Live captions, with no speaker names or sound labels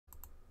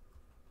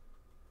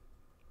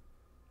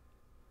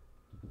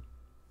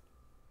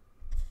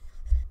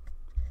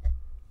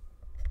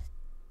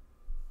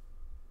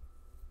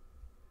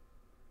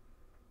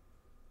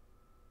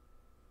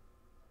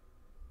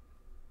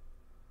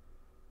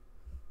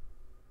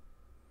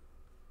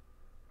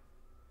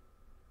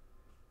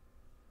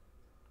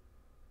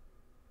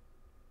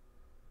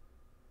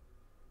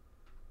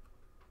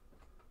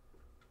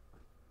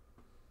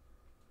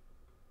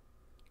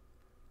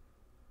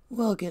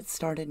We'll get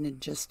started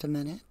in just a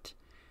minute.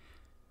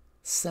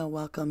 So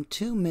welcome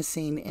to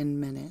Missing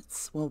in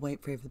Minutes. We'll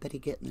wait for everybody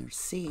to get in their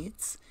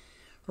seats.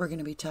 We're going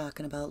to be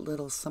talking about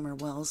little Summer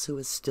Wells, who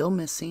is still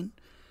missing.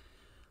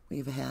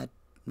 We've had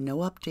no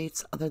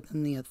updates other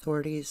than the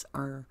authorities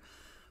are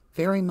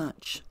very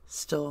much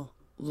still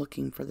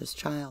looking for this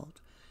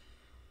child.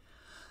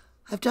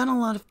 I've done a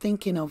lot of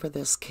thinking over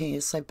this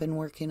case. I've been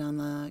working on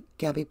the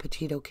Gabby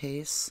Petito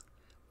case,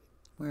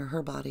 where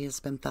her body has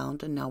been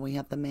found, and now we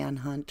have the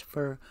manhunt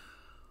for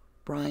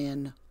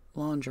Brian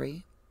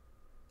Laundrie.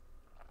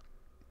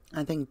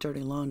 I think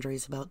Dirty Laundry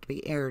is about to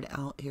be aired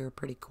out here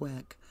pretty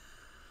quick.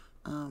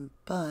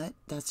 But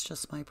that's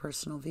just my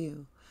personal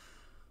view.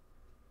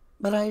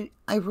 But I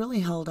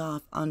really held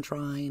off on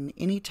drawing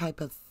any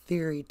type of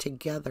theory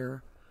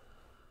together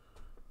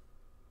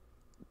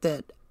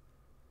that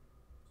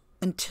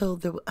until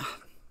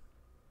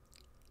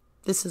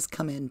this has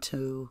come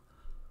into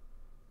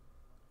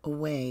a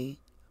way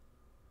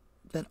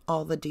that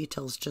all the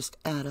details just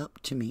add up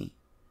to me.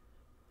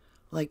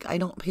 Like, I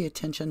don't pay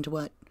attention to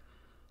what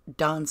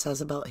Don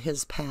says about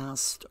his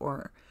past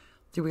or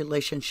the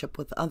relationship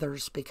with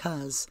others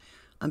because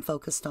I'm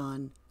focused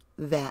on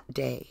that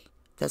day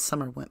that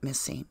Summer went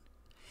missing.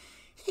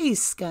 Hey,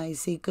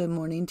 Skyzy, good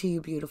morning to you,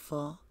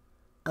 beautiful.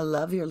 I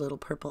love your little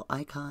purple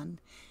icon.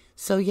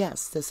 So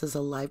yes, this is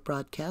a live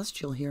broadcast.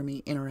 You'll hear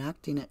me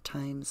interacting at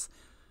times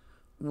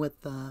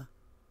with the,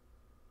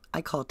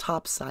 I call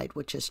topside,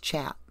 which is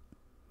chat.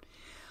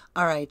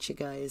 All right, you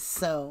guys,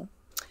 so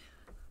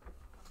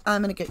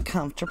I'm going to get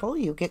comfortable.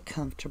 You get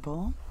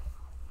comfortable.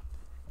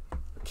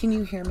 Can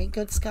you hear me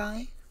good,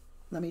 Sky?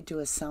 Let me do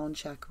a sound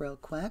check real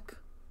quick.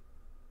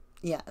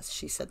 Yes,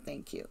 she said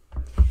thank you.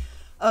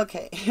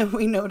 Okay,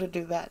 we know to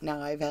do that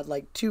now. I've had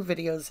like 2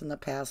 videos in the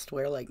past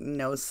where like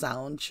no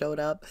sound showed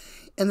up.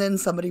 And then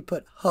somebody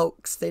put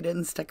hoax. They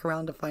didn't stick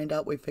around to find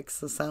out we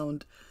fixed the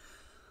sound.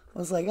 I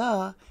was like,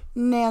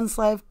 Nan's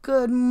Life,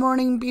 good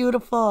morning,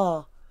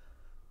 beautiful.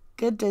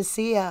 Good to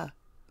see ya.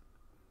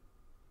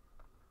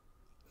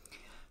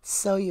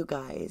 So you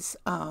guys,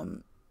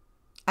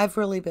 I've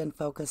really been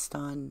focused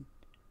on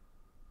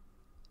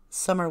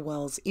Summer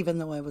Wells, even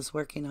though I was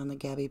working on the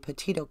Gabby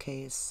Petito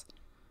case.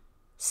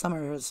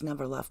 Summer has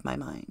never left my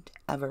mind,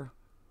 ever.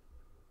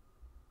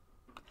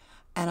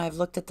 And I've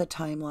looked at the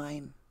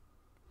timeline,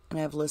 and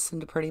I've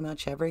listened to pretty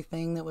much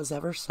everything that was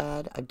ever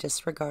said. I've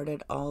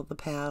disregarded all the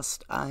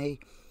past. I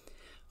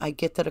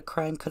get that a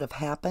crime could have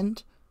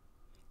happened,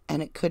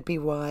 and it could be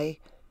why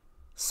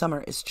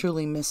Summer is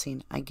truly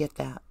missing. I get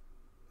that.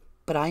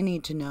 But I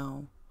need to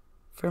know,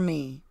 for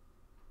me,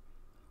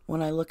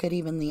 when I look at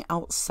even the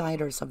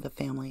outsiders of the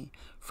family,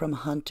 from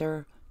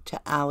Hunter to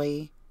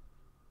Allie,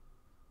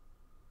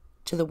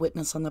 to the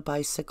witness on the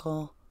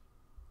bicycle,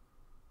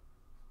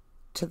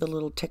 to the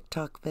little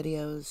TikTok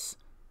videos,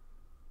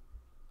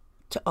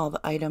 to all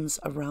the items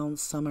around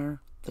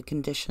Summer, the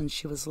conditions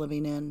she was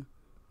living in.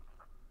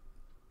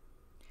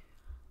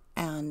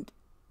 And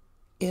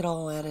it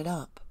all added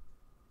up.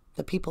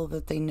 The people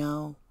that they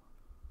know,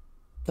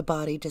 the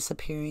body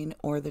disappearing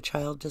or the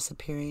child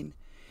disappearing.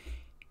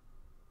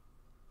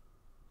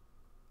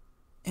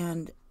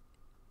 And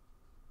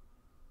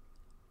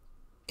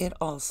it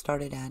all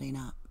started adding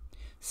up.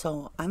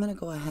 So I'm going to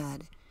go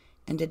ahead,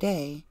 and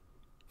today,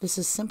 this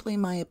is simply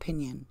my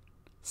opinion,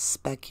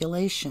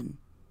 speculation,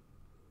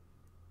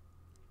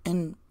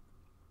 an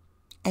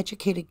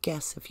educated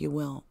guess, if you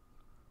will,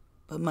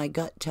 but my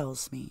gut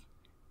tells me.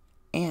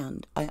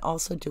 And I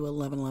also do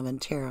 1111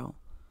 tarot.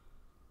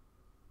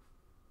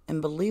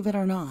 And believe it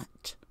or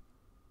not,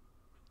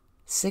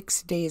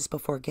 6 days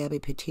before Gabby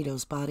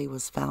Petito's body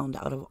was found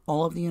out of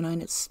all of the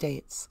United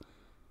States,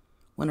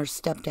 when her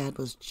stepdad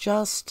was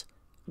just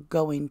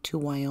going to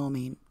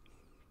Wyoming,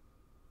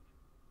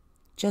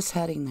 just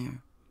heading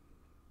there,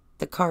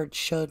 the card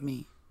showed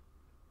me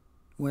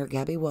where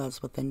Gabby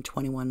was within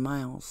 21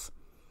 miles.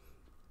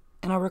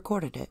 And I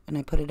recorded it, and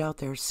I put it out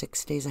there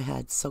 6 days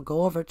ahead. So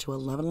go over to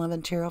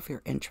 1111 Tarot if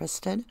you're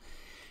interested.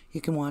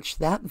 You can watch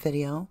that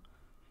video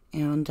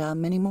and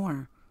many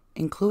more,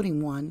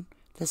 including one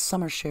that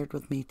Summer shared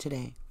with me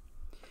today.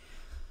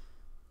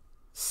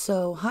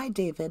 So, hi,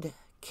 David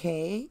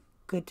K.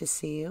 Good to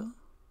see you.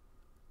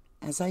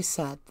 As I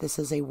said, this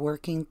is a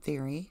working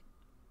theory.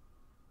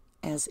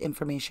 As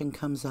information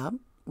comes up,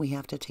 we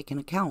have to take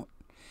into account.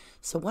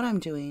 So what I'm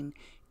doing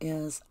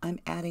is I'm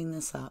adding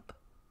this up.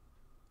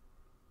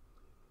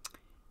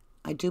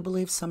 I do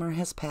believe Summer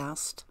has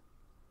passed.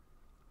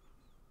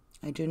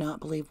 I do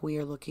not believe we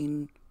are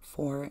looking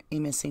for a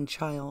missing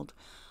child.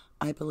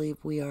 I believe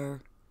we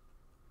are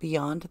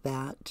beyond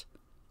that.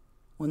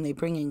 When they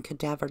bring in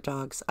cadaver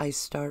dogs, I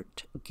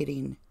start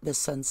getting the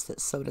sense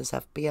that so does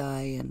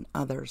FBI and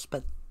others,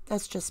 but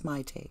that's just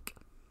my take.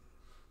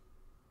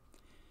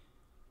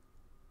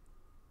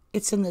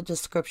 It's in the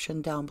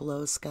description down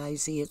below,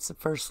 Skyzy. It's the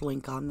first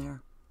link on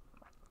there.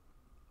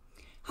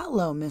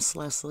 Hello, Miss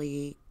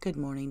Leslie. Good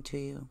morning to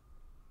you.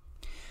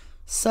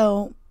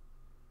 So,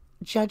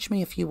 judge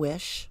me if you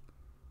wish,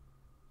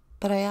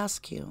 but I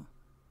ask you,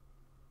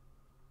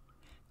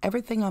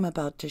 everything I'm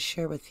about to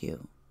share with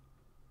you,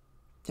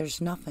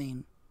 there's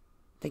nothing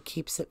that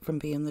keeps it from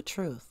being the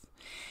truth.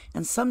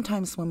 And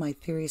sometimes when my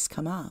theories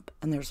come up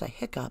and there's a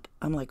hiccup,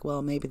 I'm like,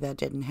 well, maybe that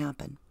didn't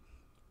happen.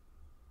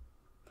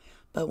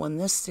 But when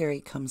this theory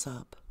comes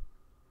up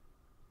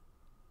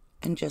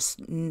and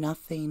just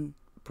nothing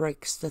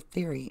breaks the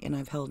theory, and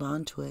I've held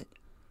on to it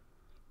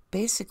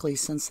basically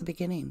since the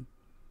beginning.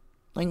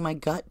 Like my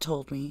gut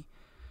told me.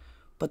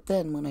 But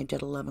then when I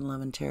did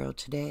 1111 Tarot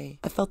today,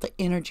 I felt the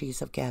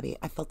energies of Gabby.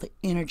 I felt the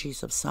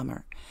energies of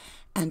Summer.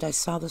 And I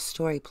saw the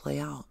story play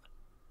out.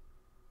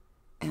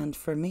 And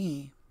for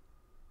me,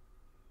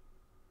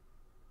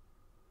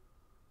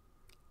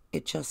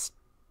 it just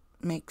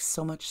makes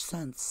so much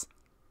sense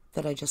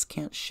that I just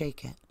can't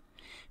shake it.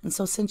 And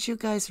so since you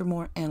guys are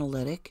more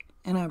analytic,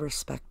 and I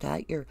respect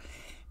that, you're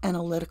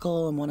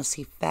analytical and want to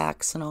see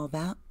facts and all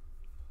that,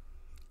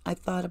 I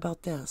thought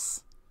about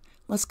this.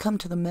 Let's come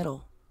to the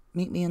middle.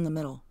 Meet me in the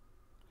middle.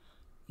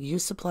 You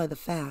supply the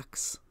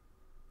facts.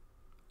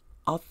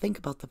 I'll think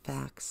about the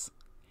facts,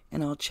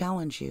 and I'll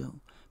challenge you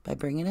by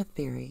bringing a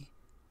theory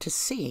to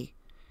see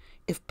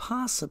if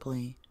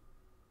possibly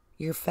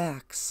your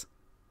facts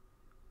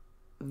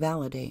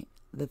validate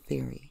the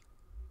theory.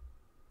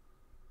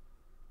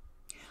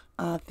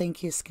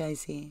 Thank you,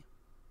 Skyzy.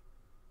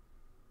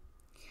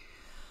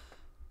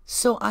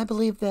 So I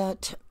believe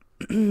that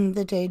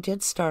the day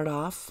did start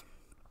off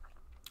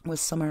with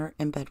Summer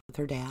in bed with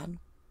her dad.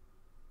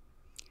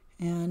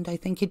 And I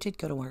think he did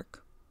go to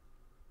work.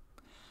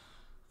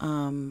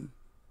 The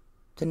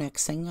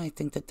next thing, I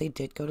think that they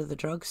did go to the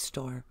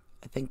drugstore.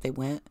 I think they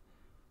went,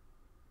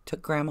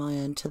 took Grandma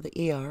into the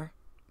ER.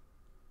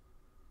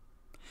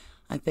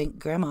 I think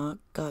Grandma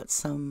got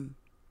some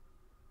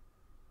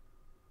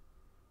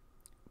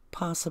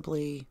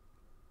possibly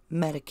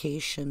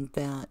medication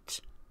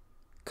that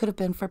could have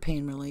been for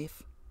pain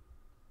relief.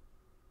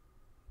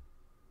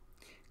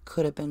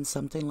 Could have been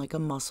something like a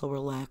muscle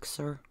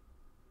relaxer.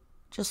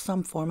 Just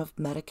some form of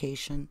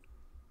medication.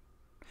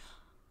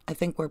 I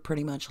think we're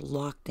pretty much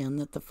locked in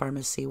that the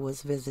pharmacy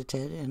was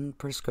visited and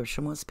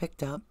prescription was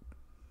picked up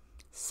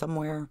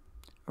somewhere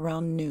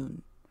around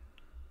noon.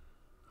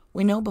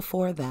 We know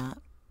before that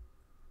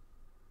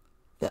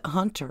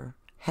Hunter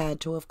had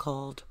to have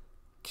called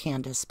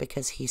Candace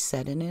because he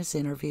said in his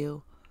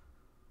interview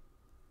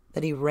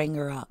that he rang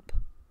her up.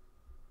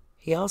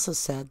 He also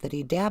said that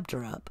he dabbed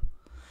her up.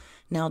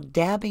 Now,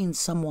 dabbing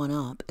someone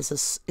up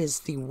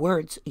is the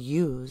words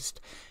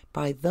used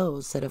by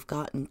those that have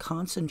gotten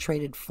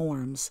concentrated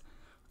forms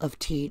of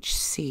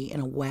THC in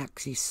a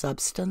waxy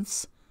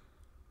substance.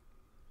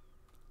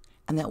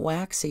 And that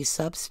waxy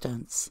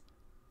substance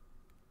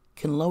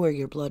can lower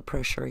your blood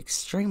pressure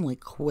extremely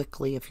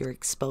quickly if you're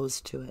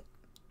exposed to it.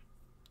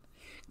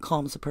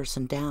 Calms a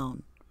person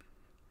down.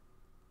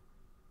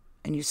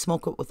 And you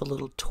smoke it with a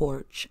little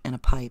torch and a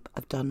pipe.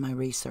 I've done my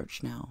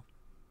research now.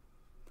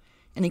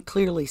 And he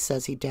clearly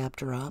says he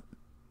dabbed her up.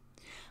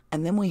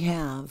 And then we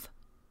have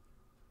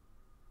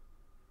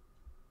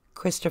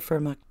Christopher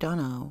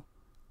McDonough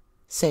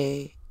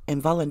say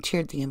and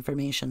volunteered the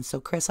information. So,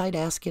 Chris, I'd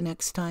ask you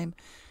next time,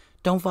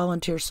 don't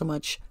volunteer so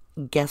much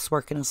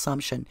guesswork and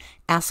assumption.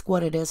 Ask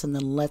what it is and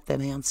then let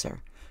them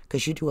answer.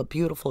 Because you do a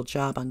beautiful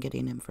job on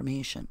getting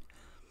information.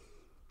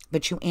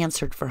 But you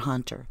answered for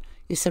Hunter.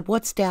 You said,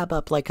 what's dab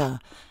up, like a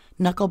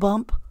knuckle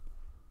bump?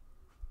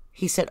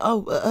 He said,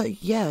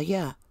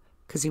 yeah.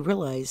 Because he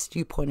realized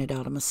you pointed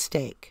out a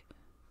mistake.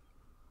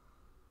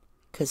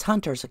 Because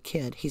Hunter's a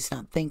kid. He's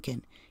not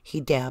thinking.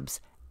 He dabs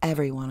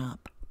everyone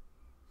up.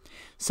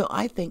 So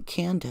I think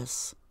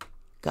Candace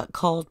got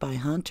called by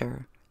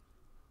Hunter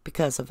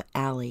because of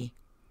Allie.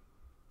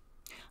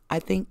 I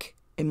think,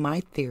 in my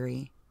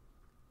theory,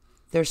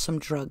 there's some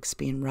drugs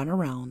being run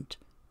around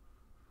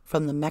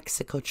from the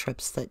Mexico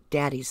trips that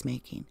Daddy's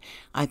making.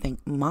 I think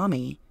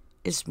Mommy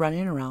is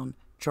running around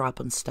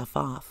dropping stuff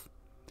off.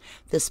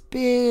 This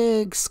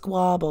big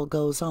squabble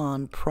goes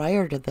on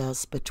prior to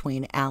this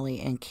between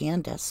Allie and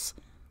Candace.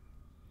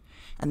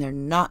 And they're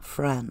not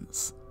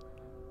friends.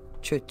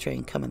 Truth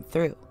Train coming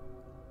through.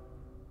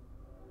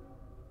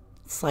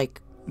 It's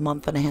like a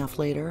month and a half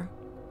later,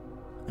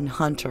 and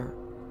Hunter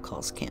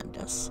calls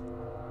Candace.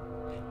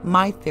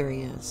 My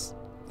theory is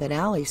that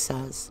Allie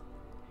says,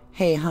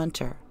 hey,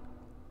 Hunter,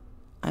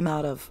 I'm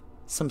out of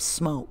some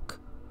smoke.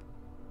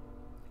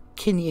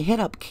 Can you hit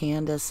up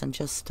Candace and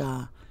just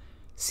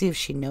see if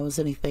she knows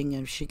anything,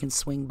 if she can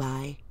swing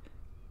by?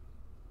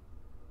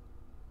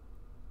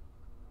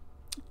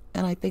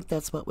 And I think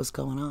that's what was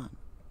going on.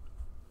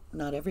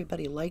 Not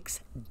everybody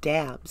likes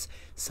dabs.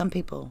 Some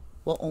people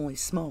will only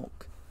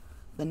smoke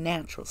the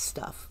natural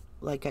stuff.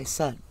 Like I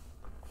said,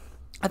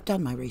 I've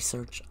done my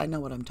research. I know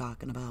what I'm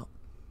talking about.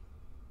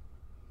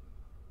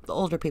 The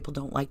older people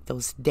don't like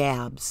those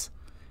dabs.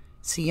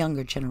 It's the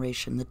younger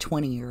generation, the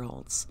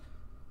 20-year-olds.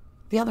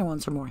 The other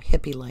ones are more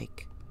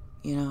hippie-like,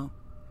 you know.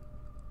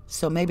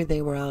 So maybe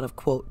they were out of,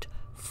 quote,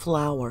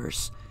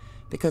 flowers.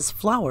 Because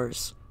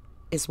flowers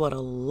is what a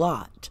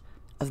lot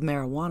of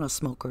marijuana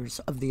smokers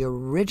of the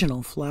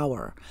original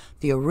flower,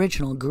 the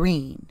original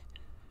green,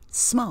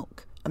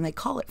 smoke. and they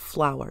call it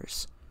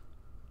flowers.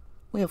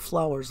 We have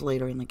flowers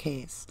later in the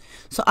case.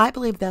 So I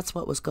believe that's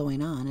what was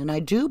going on, and I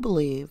do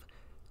believe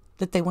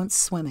that they went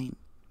swimming.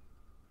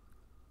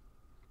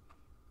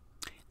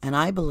 And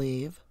I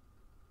believe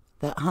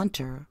that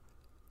Hunter,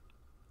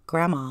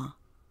 Grandma,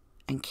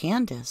 and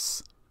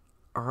Candace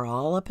are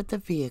all up at the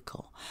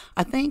vehicle.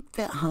 I think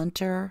that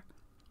Hunter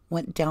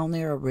went down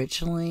there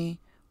originally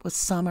with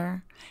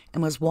Summer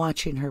and was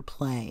watching her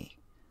play.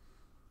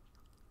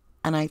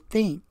 And I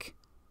think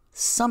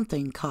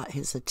something caught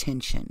his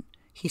attention.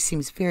 He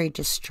seems very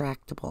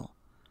distractible.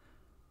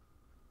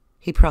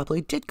 He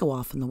probably did go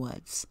off in the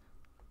woods.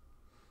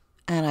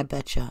 And I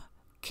bet you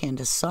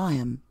Candace saw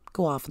him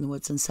go off in the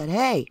woods and said,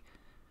 "Hey,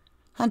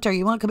 Hunter,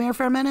 you want to come here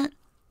for a minute?"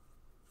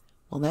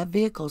 Well, that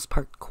vehicle's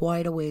parked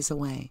quite a ways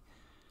away.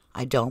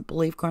 I don't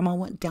believe Grandma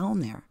went down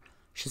there.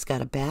 She's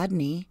got a bad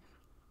knee.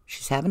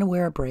 She's having to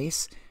wear a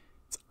brace.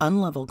 It's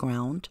unlevel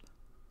ground.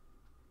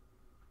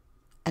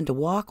 And to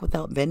walk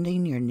without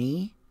bending your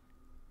knee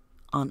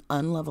on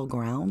unlevel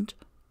ground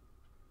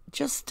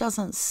just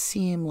doesn't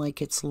seem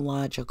like it's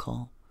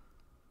logical.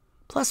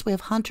 Plus, we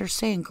have Hunter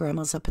saying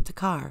Grandma's up at the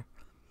car,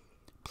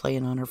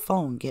 playing on her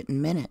phone,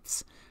 getting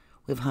minutes.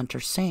 We have Hunter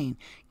saying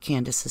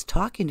Candace is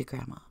talking to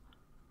Grandma.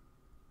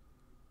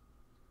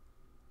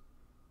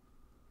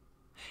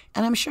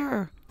 And I'm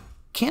sure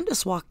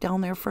Candace walked down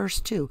there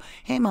first, too.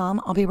 "Hey,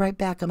 Mom, I'll be right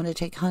back. I'm going to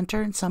take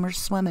Hunter and Summer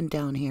swimming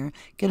down here,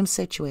 get them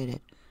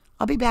situated.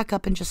 I'll be back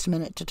up in just a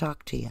minute to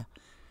talk to you."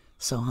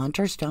 So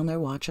Hunter's down there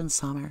watching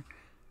Summer.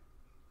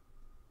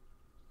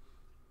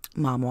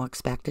 Mom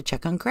walks back to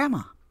check on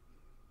Grandma,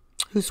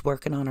 who's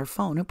working on her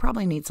phone, who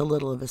probably needs a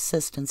little of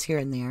assistance here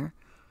and there.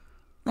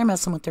 They're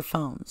messing with their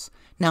phones.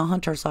 Now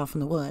Hunter's off in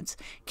the woods.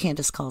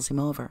 Candace calls him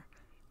over,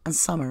 and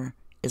Summer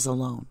is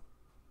alone.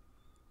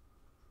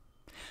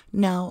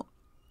 Now,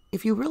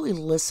 if you really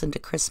listen to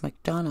Chris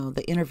McDonough,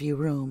 the interview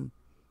room,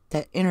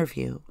 that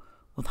interview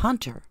with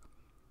Hunter,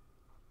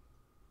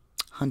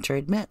 Hunter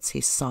admits he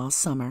saw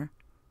Summer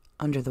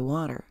under the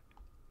water,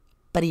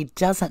 but he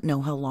doesn't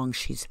know how long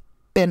she's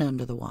been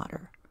under the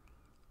water.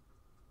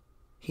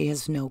 He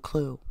has no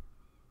clue.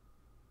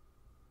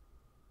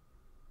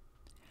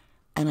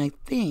 And I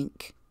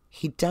think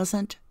he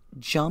doesn't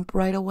jump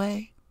right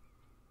away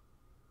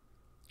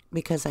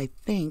because I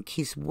think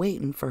he's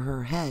waiting for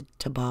her head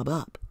to bob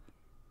up.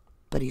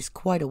 But he's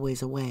quite a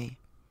ways away.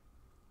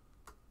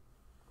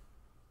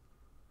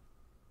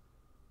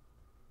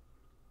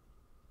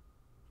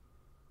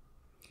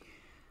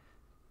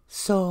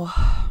 So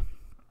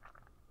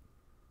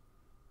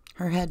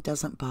her head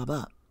doesn't bob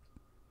up.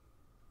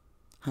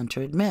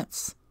 Hunter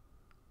admits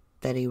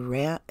that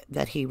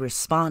he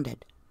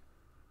responded,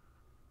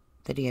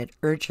 that he had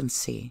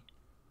urgency,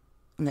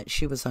 and that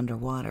she was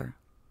underwater.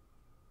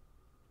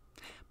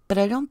 But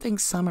I don't think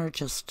Summer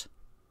just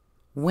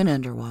went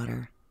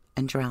underwater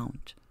and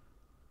drowned,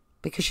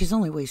 because she's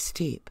only waist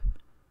deep,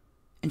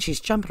 and she's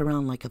jumping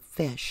around like a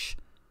fish.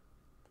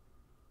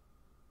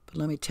 But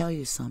let me tell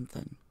you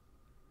something.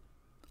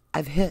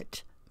 I've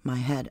hit my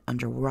head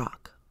under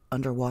rock,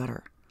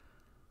 underwater.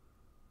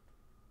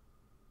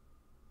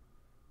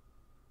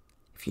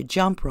 If you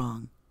jump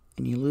wrong,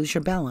 and you lose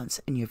your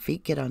balance, and your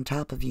feet get on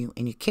top of you,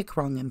 and you kick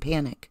wrong in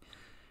panic,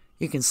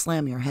 you can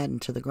slam your head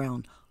into the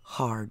ground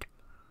hard.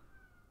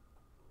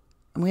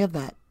 And we have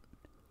that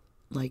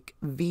like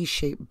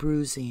V-shaped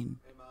bruising.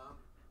 Hey, Mom.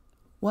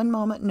 One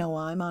moment,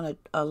 Noah, I'm on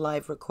a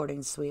live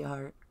recording,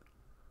 sweetheart.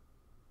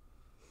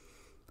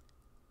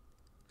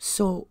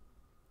 So,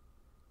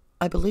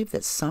 I believe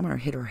that Summer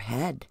hit her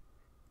head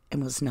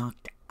and was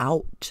knocked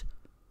out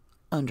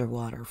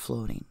underwater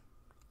floating.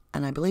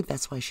 And I believe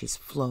that's why she's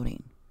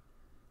floating.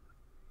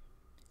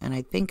 And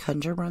I think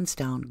Hunter runs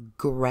down,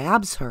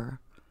 grabs her,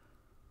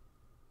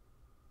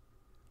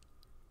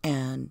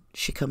 and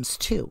she comes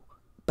to.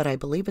 But I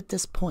believe at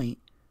this point,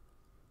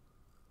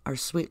 our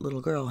sweet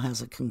little girl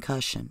has a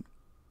concussion.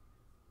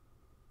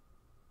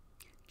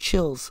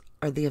 Chills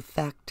are the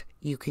effect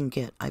you can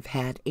get. I've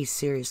had a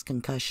serious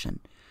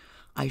concussion.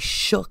 I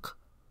shook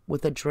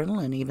with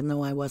adrenaline even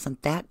though I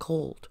wasn't that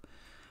cold.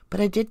 But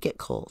I did get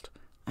cold.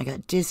 I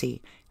got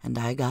dizzy and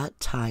I got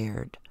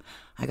tired.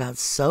 I got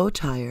so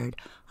tired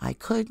I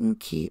couldn't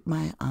keep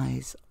my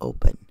eyes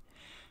open.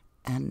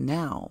 And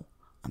now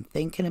I'm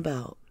thinking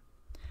about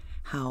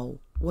how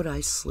would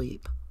I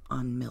sleep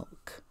on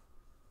milk?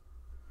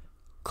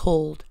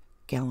 Cold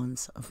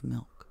gallons of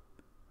milk.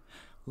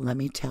 Let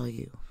me tell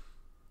you,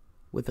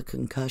 with a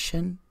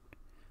concussion,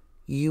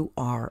 you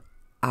are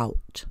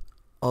out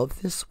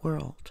of this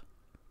world.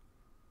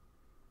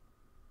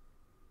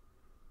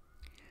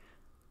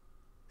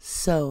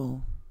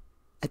 So,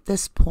 at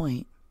this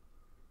point,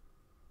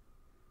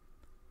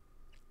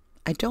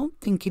 I don't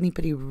think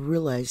anybody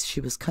realized she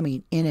was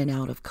coming in and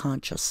out of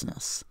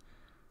consciousness.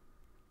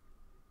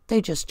 They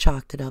just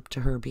chalked it up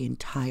to her being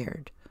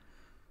tired,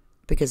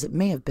 because it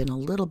may have been a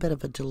little bit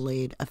of a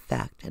delayed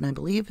effect. And I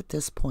believe at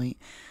this point,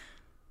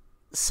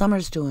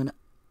 Summer's doing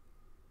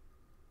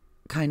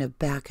kind of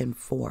back and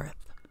forth.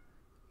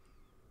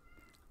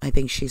 I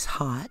think she's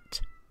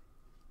hot,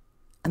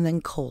 and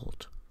then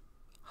cold.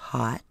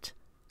 Hot,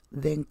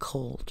 then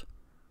cold.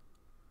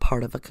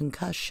 Part of a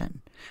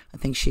concussion. I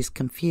think she's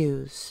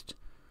confused.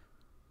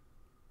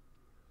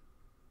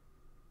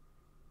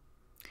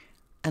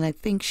 And I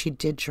think she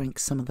did drink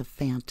some of the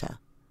Fanta.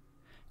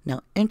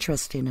 Now,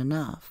 interesting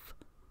enough,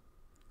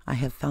 I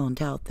have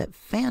found out that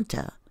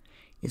Fanta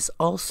is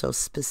also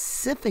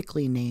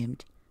specifically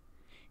named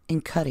in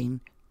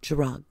cutting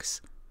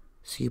drugs.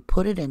 So you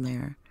put it in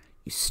there,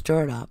 you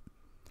stir it up,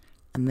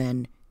 and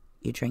then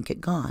you drink it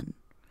gone.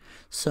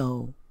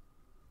 So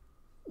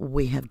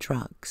we have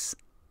drugs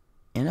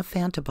in a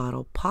Fanta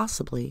bottle,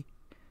 possibly,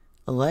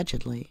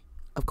 allegedly.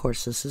 Of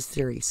course, this is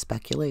theory,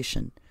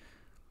 speculation,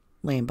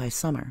 laying by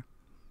Summer.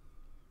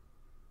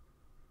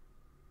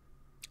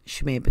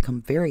 She may have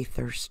become very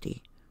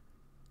thirsty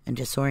and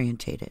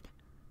disorientated.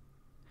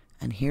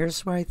 And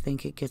here's where I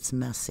think it gets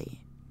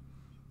messy.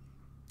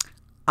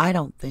 I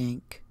don't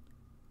think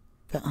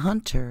that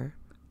Hunter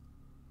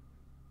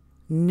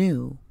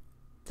knew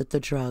that the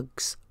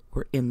drugs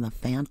were in the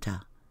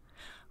Fanta.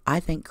 I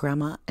think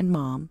Grandma and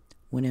Mom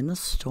went in the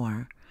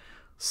store.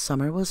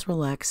 Summer was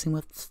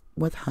relaxing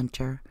with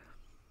Hunter.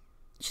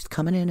 She's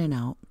coming in and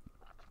out,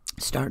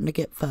 starting to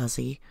get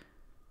fuzzy,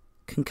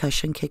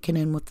 concussion kicking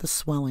in with the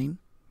swelling,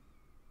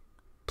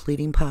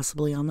 bleeding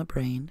possibly on the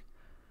brain,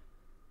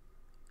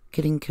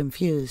 getting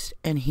confused,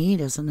 and he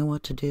doesn't know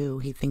what to do.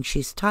 He thinks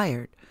she's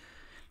tired,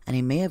 and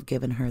he may have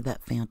given her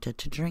that Fanta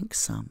to drink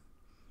some.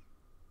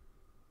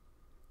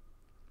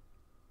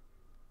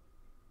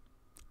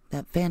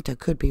 That Fanta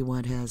could be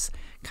what has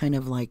kind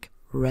of like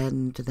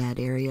reddened that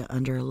area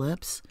under her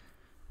lips,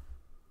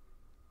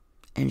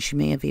 and she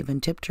may have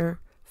even tipped her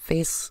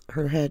face,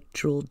 her head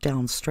drooled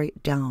down,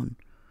 straight down,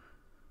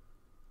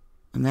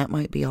 and that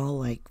might be all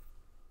like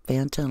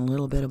Fanta and a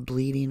little bit of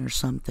bleeding or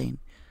something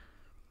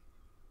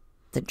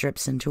that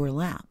drips into her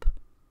lap.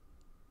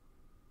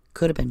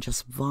 Could have been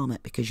just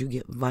vomit, because you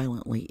get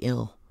violently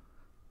ill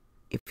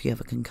if you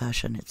have a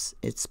concussion.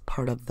 It's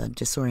part of the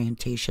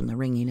disorientation, the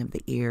ringing of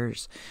the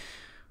ears,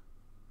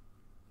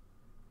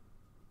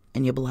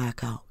 and you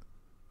black out.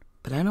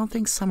 But I don't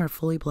think Summer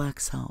fully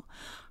blacks out.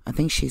 I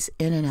think she's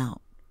in and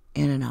out,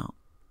 in and out.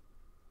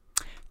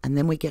 And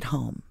then we get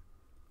home.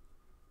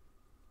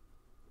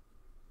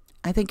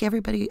 I think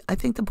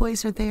the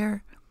boys are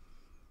there.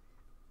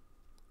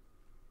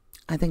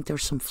 I think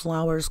there's some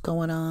flowers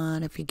going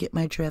on, if you get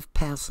my drift,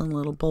 passing a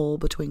little bowl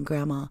between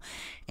Grandma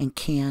and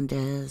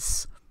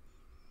Candace.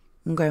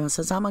 And Grandma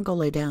says, I'm going to go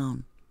lay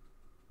down.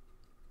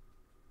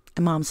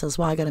 And Mom says,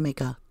 well, I got to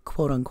make a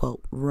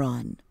quote-unquote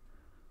run.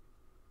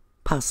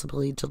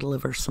 Possibly to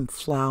deliver some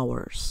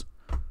flowers.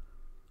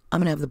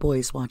 I'm going to have the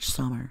boys watch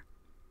Summer.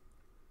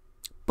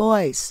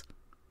 Boys,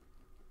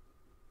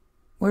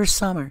 where's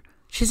Summer?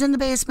 She's in the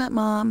basement,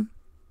 Mom.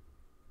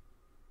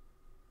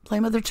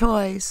 Playing with her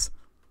toys.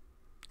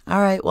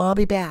 All right, well, I'll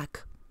be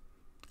back.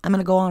 I'm going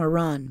to go on a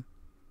run.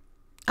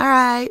 All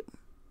right.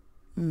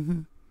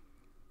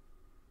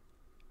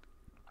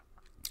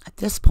 At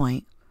this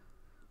point,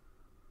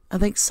 I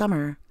think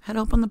Summer had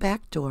opened the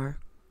back door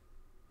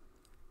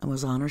and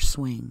was on her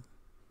swing.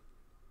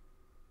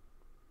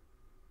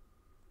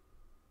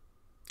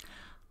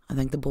 I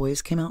think the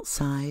boys came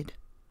outside.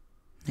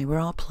 They were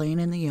all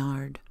playing in the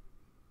yard.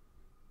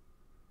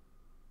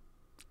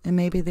 And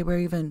maybe they were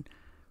even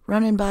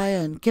running by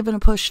and giving a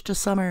push to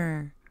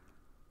Summer.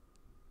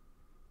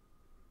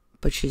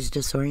 But she's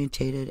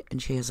disorientated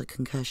and she has a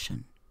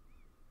concussion.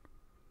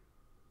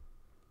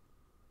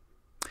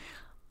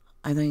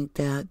 I think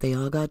that they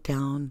all got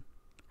down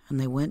and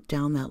they went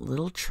down that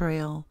little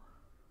trail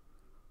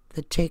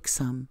that takes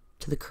them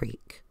to the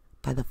creek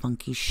by the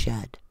funky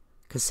shed.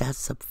 Because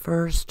that's the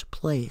first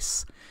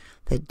place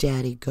that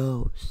Daddy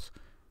goes.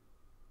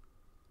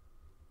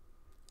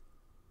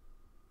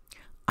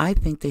 I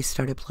think they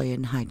started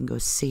playing hide and go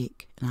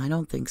seek, and I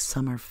don't think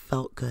Summer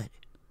felt good.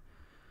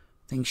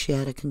 I think she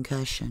had a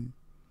concussion.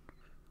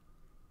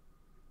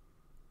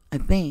 I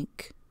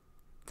think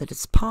that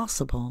it's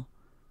possible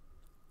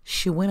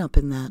she went up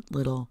in that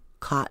little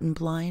cotton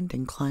blind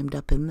and climbed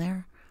up in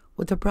there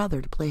with her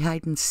brother to play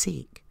hide and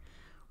seek.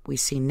 We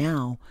see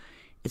now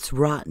it's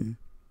rotten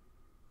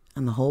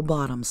and the whole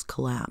bottom's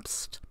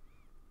collapsed.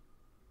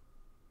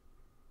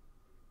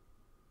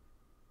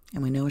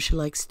 And we know she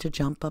likes to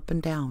jump up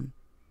and down.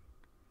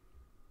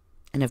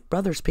 And if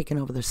Brother's peeking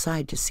over the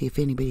side to see if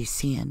anybody's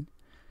seeing,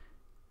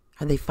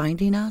 are they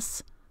finding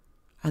us?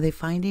 Are they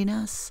finding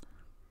us?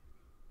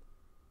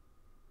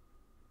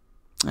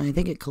 And I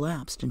think it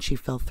collapsed and she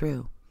fell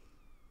through.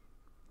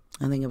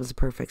 I think it was a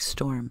perfect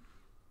storm.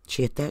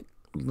 She hit that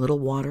little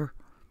water.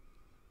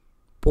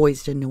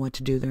 Boys didn't know what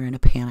to do. They're in a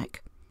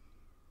panic.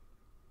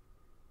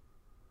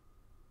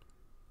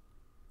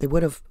 They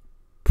would have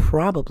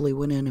probably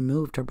went in and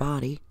moved her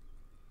body.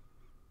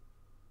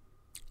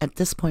 At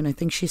this point, I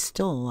think she's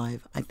still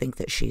alive. I think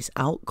that she's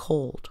out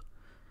cold,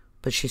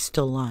 but she's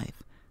still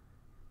alive.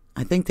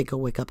 I think they go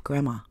wake up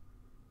Grandma.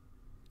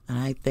 And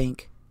I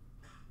think,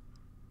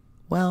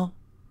 well,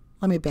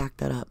 let me back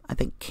that up. I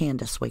think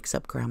Candace wakes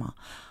up Grandma.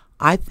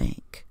 I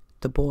think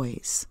the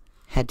boys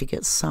had to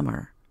get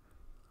Summer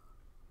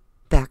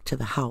back to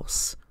the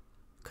house,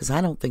 because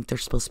I don't think they're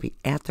supposed to be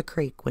at the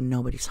creek when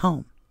nobody's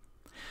home.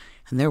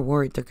 And they're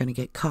worried they're going to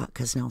get caught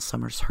because now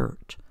Summer's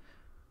hurt.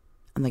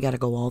 And they got to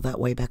go all that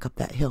way back up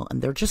that hill.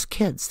 And they're just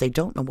kids. They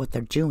don't know what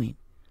they're doing.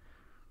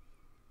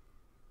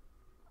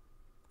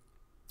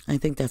 I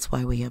think that's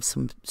why we have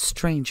some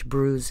strange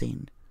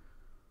bruising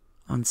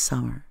on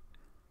Summer.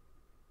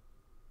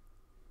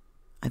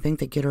 I think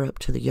they get her up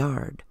to the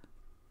yard.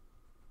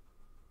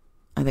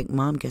 I think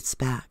Mom gets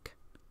back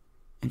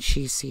and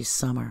she sees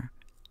Summer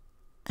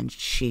and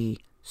she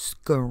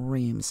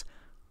screams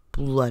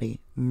bloody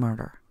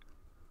murder.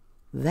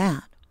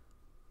 That,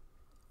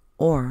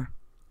 or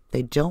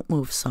they don't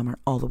move Summer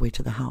all the way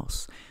to the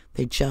house.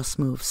 They just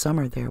move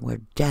Summer there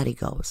where Daddy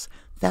goes.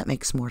 That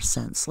makes more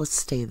sense. Let's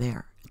stay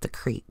there at the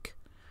creek.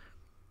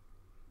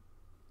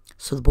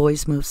 So the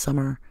boys move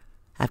Summer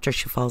after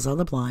she falls out of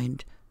the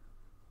blind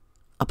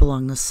up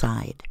along the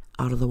side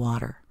out of the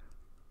water.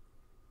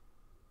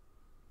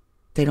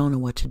 They don't know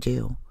what to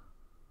do.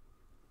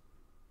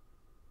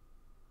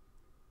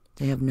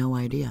 They have no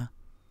idea.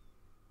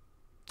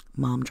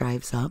 Mom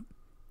drives up.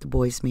 The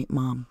boys meet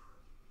Mom.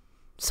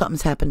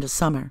 Something's happened to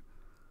Summer.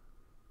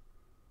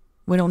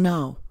 We don't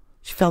know.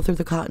 She fell through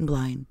the cotton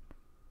blind.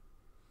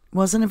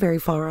 Wasn't a very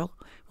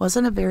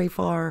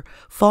far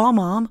fall,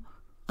 Mom.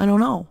 I don't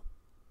know.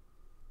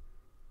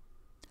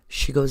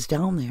 She goes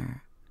down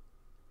there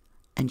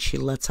and she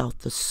lets out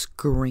the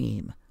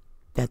scream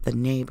that the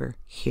neighbor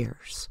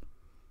hears.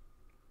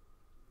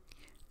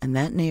 And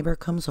that neighbor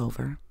comes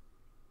over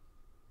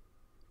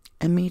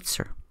and meets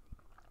her.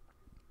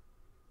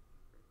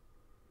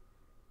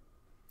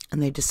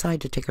 And they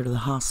decide to take her to the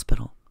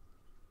hospital.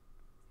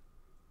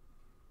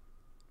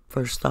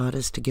 First thought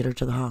is to get her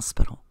to the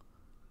hospital.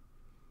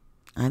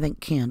 I think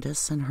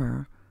Candace and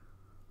her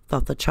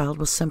thought the child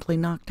was simply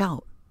knocked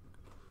out.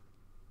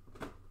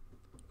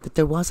 That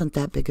there wasn't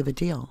that big of a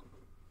deal.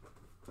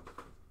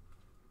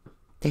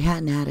 They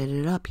hadn't added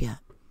it up yet.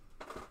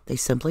 They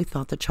simply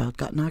thought the child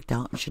got knocked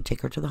out and should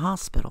take her to the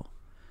hospital.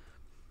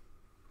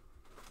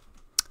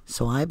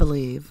 So I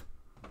believe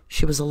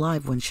she was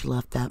alive when she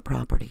left that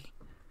property.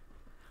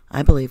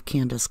 I believe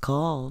Candace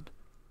called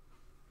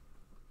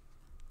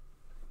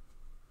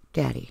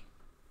Daddy.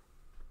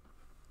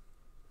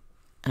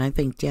 And I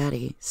think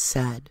Daddy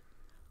said,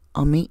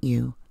 I'll meet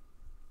you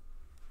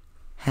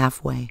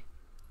halfway.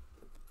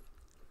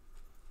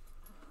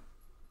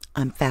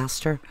 I'm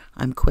faster,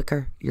 I'm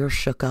quicker, you're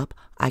shook up,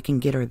 I can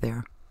get her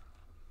there.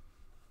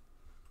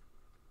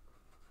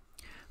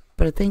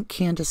 But I think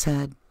Candace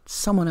had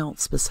someone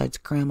else besides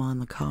Grandma in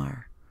the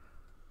car.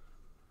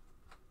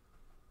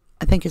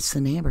 I think it's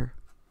the neighbor.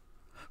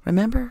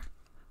 Remember?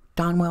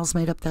 Don Wells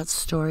made up that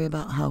story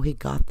about how he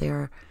got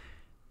there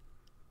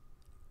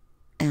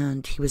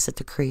and he was at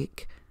the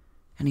creek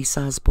and he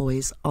saw his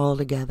boys all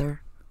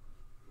together.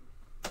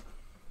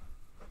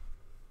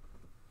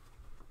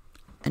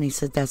 And he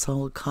said, that's an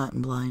old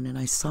cotton blind. And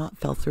I saw it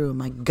fell through and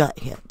my gut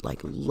hit like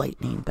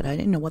lightning, but I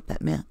didn't know what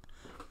that meant.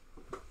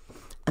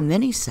 And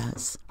then he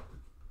says,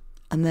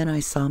 and then I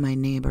saw my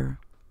neighbor.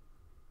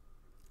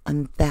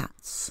 And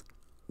that's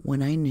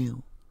when I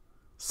knew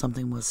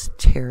something was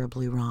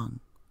terribly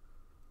wrong.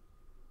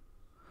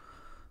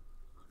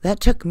 That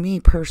took me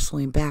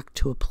personally back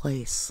to a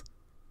place,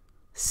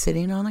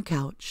 sitting on a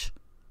couch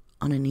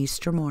on an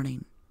Easter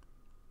morning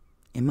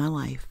in my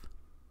life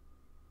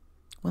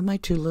with my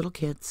 2 little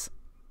kids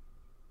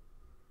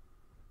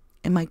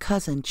and my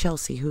cousin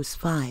Chelsea, who's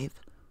 5,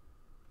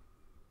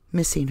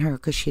 missing her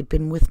because she had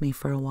been with me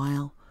for a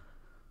while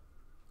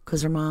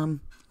because her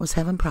mom was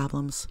having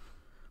problems,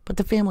 but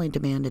the family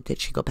demanded that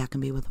she go back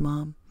and be with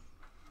Mom.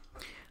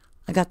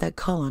 I got that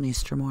call on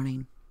Easter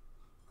morning.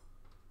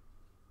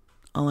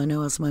 All I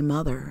know is my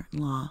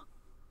mother-in-law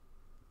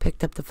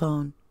picked up the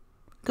phone.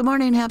 Good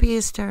morning, happy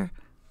Easter.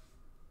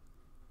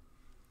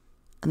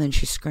 And then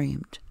she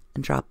screamed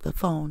and dropped the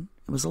phone.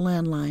 It was a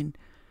landline,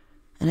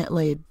 and it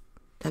laid,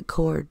 that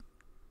cord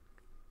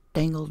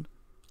dangled,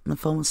 and the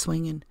phone was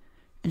swinging.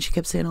 And she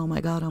kept saying, oh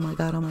my God, oh my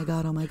God, oh my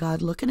God, oh my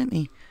God, looking at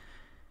me.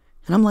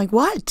 And I'm like,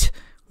 what?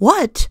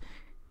 What?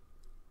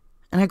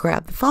 And I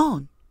grabbed the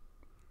phone.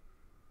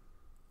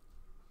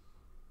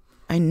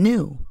 I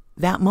knew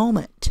that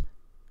moment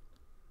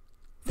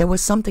there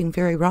was something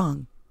very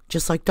wrong,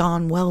 just like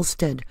Don Wells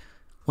did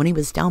when he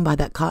was down by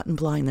that cotton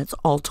blind that's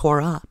all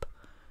tore up.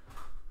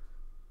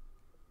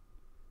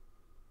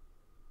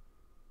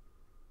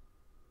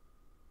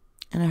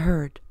 And I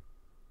heard,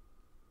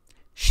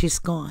 she's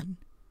gone.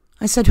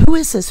 I said, who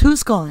is this?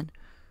 Who's gone?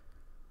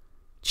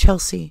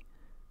 Chelsea.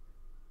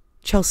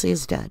 Chelsea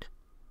is dead.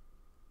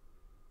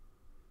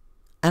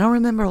 I don't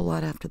remember a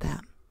lot after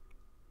that.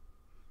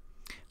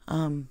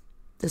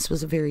 This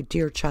was a very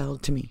dear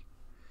child to me.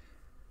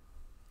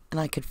 And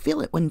I could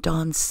feel it when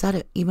Don said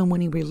it, even when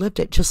he relived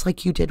it, just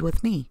like you did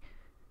with me.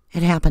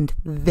 It happened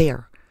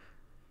there.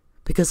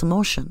 Because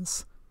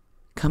emotions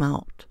come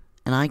out,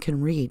 and I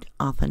can read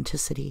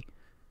authenticity.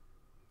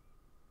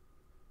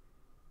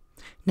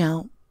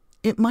 Now,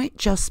 it might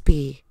just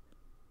be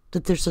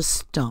that there's a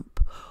stump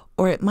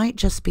Or it might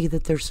just be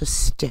that there's a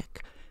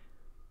stick.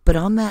 But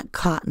on that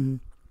cotton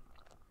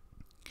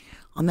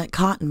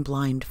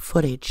blind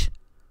footage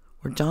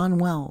where Don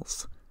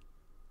Wells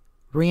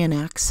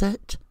reenacts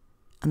it,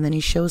 and then he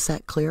shows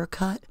that clear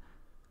cut,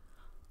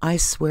 I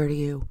swear to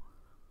you,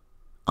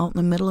 out in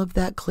the middle of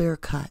that clear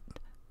cut,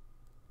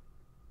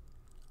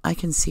 I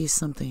can see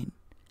something,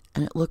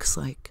 and it looks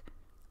like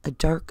a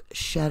dark,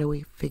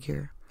 shadowy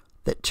figure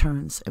that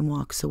turns and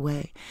walks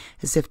away,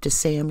 as if to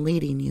say, I'm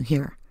leading you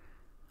here.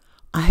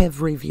 I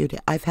have reviewed it.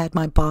 I've had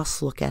my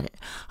boss look at it.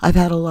 I've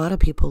had a lot of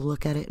people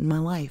look at it in my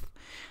life,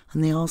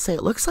 and they all say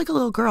it looks like a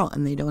little girl,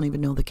 and they don't even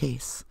know the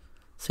case.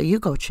 So you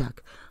go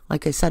check.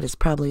 Like I said, it's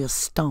probably a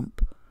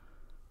stump.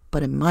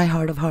 But in my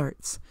heart of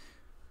hearts,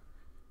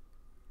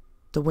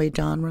 the way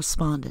Don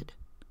responded,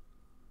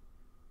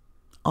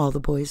 all the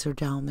boys are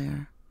down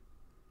there.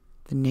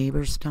 The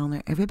neighbors down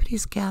there.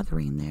 Everybody's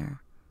gathering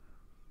there.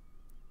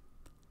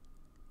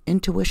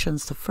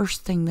 Intuition's the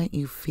first thing that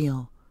you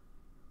feel.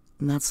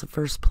 And that's the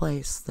first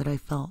place that I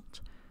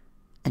felt.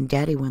 And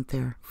Daddy went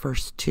there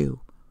first too.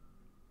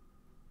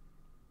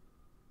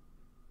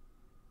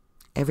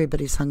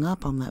 Everybody's hung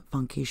up on that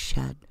funky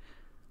shed.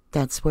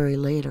 That's where he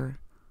laid her.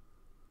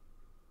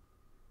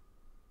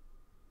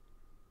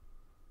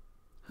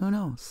 Who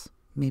knows?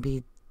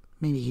 Maybe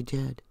he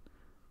did.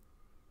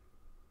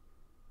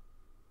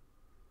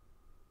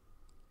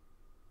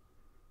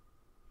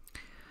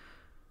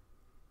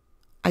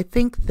 I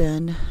think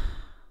then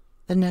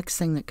the next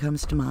thing that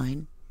comes to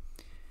mind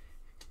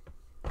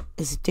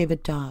is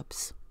David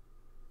Dobbs,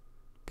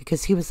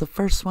 because he was the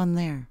first one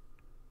there.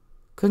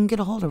 Couldn't get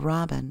a hold of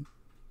Robin,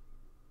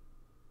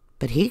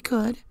 but he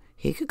could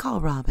call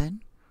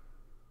Robin.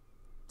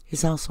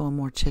 He's also a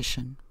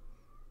mortician.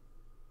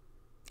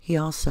 He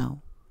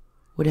also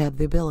would have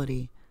the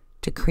ability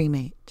to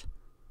cremate.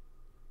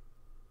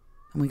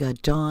 And we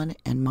got Dawn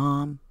and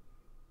Mom,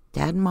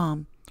 Dad and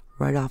Mom,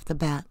 right off the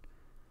bat.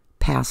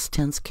 Past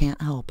tense,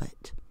 can't help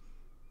it.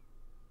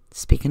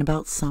 Speaking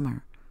about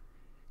summer,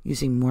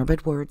 using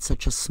morbid words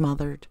such as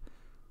smothered,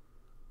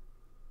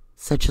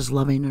 such as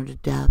loving her to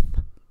death.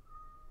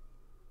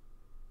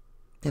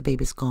 That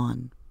baby's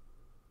gone.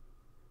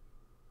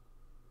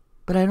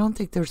 But I don't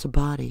think there's a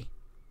body,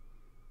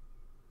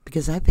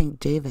 because I think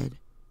David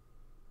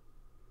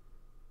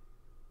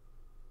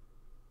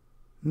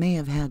may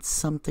have had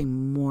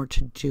something more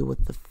to do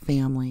with the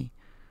family.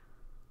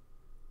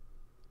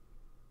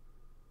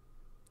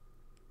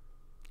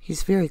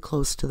 He's very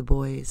close to the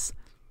boys.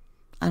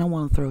 I don't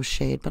want to throw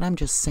shade, but I'm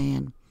just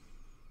saying.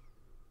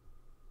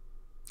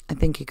 I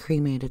think he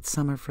cremated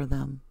Summer for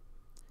them.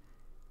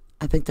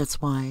 I think that's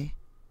why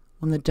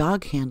when the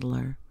dog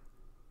handler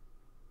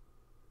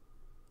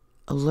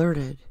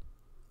alerted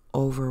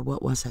over,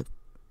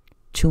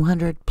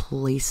 200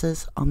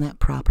 places on that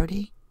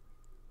property,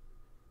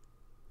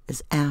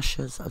 is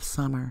ashes of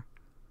Summer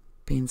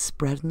being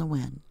spread in the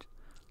wind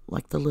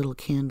like the little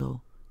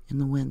candle in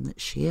the wind that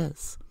she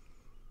is.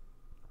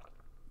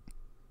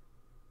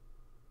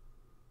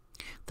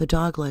 The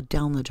dog led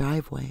down the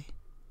driveway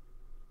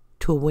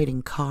to a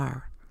waiting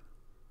car.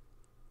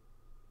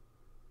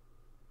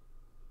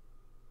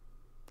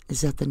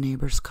 Is that the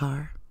neighbor's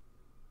car?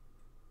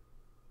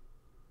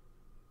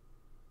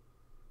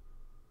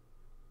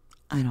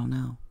 I don't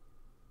know.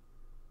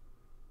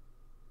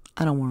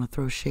 I don't want to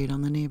throw shade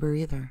on the neighbor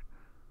either.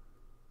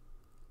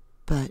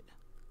 But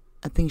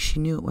I think she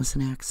knew it was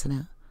an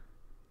accident.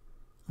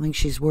 I think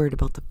she's worried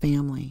about the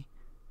family.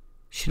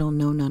 She don't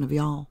know none of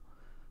y'all.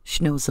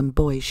 She knows them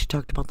boys. She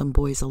talked about them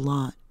boys a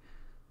lot.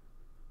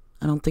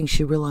 I don't think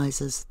she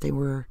realizes they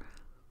were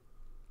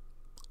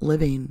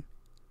living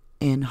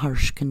in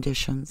harsh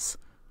conditions.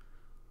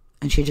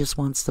 And she just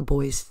wants the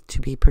boys to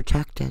be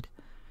protected.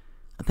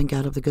 I think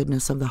out of the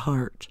goodness of the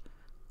heart,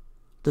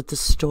 that the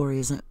story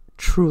isn't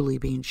truly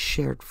being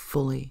shared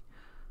fully.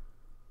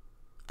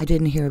 I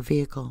didn't hear a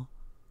vehicle.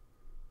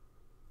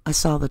 I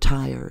saw the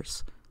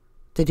tires.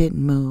 They didn't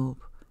move.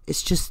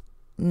 It's just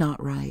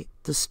not right.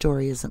 The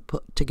story isn't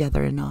put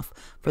together enough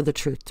for the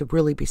truth to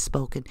really be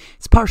spoken.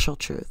 It's partial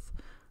truth.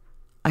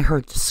 I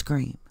heard the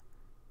scream.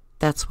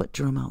 That's what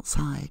drew him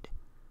outside.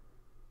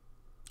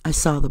 I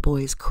saw the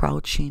boys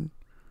crouching.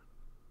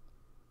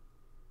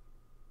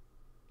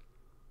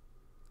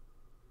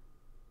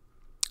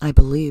 I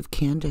believe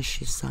Candace,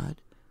 she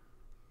said.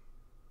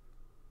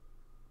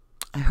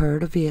 I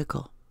heard a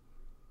vehicle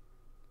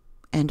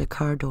and a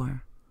car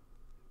door.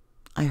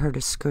 I heard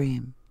a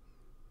scream.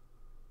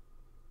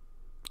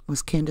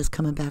 Was Candace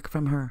coming back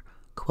from her,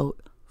 quote,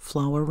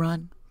 flower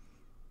run?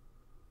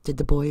 Did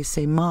the boys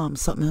say, Mom,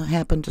 something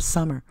happened to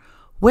Summer?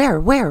 Where?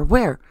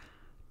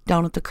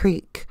 Down at the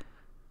creek.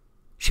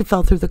 She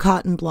fell through the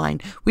cotton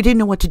blind. We didn't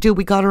know what to do.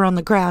 We got her on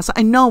the grass.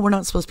 I know we're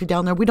not supposed to be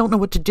down there. We don't know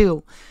what to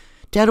do.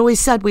 Dad always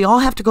said we all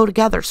have to go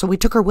together, so we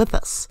took her with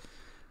us.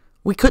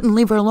 We couldn't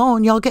leave her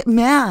alone. Y'all get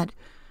mad.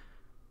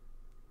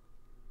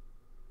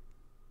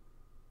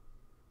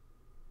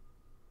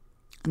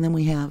 And then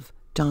we have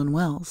Don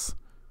Wells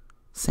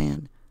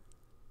saying,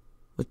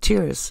 with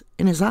tears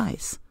in his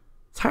eyes,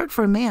 it's hard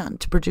for a man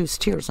to produce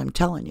tears, I'm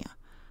telling you.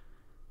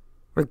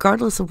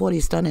 regardless of what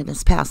he's done in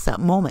his past, that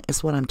moment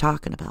is what I'm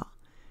talking about.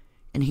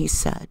 And he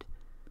said,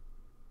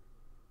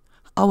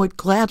 I would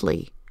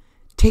gladly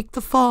take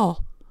the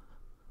fall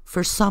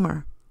for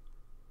Summer.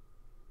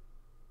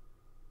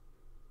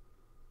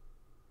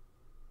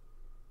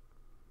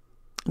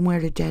 And where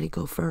did Daddy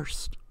go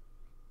first?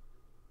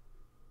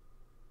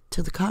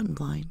 To the cotton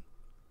blind,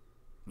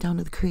 down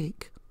to the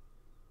creek,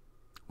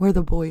 where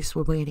the boys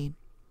were waiting.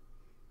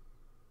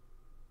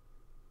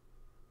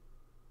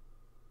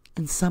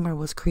 And Summer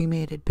was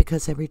cremated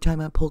because every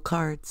time I pull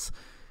cards,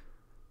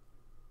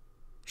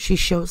 she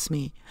shows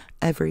me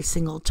every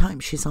single time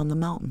she's on the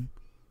mountain.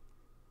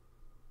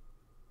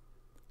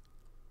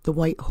 The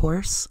white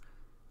horse,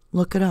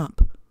 look it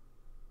up.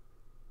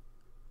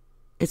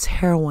 It's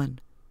heroin.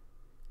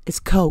 It's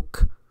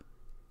coke.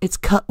 It's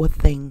cut with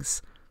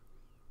things.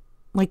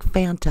 Like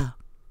Fanta.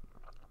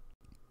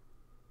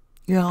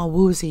 You're all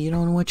woozy. You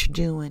don't know what you're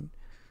doing.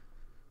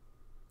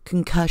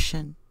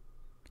 Concussion.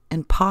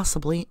 And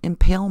possibly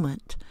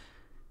impalement.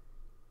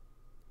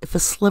 If a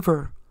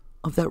sliver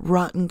of that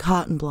rotten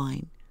cotton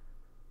blind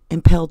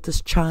impaled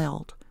this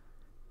child,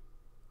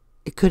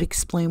 it could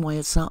explain why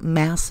it's not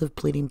massive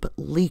bleeding but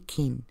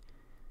leaking.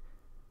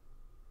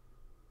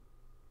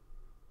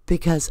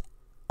 Because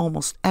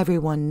almost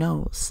everyone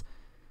knows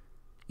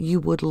you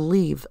would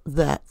leave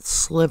that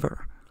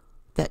sliver,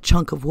 that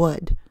chunk of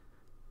wood,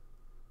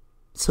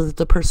 so that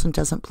the person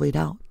doesn't bleed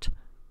out.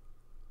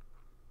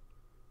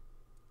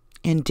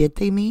 And did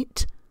they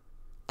meet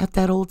at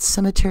that old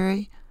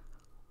cemetery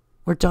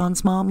where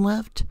Don's mom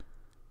lived?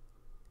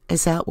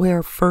 Is that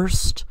where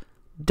first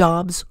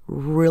Dobbs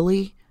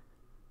really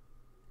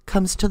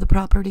comes to the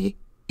property,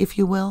 if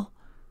you will?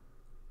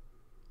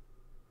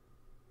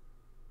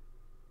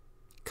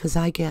 Because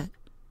I get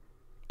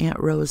Aunt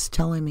Rose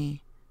telling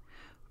me,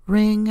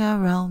 ring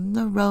around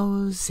the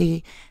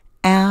rosy,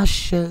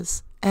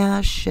 ashes,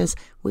 ashes,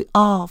 we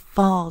all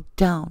fall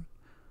down.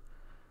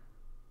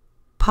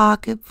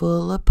 Pocket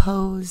full of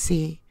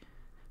posy.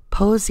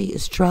 Posy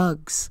is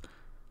drugs.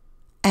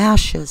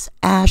 Ashes,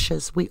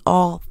 ashes, we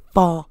all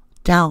fall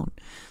down.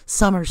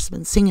 Summer's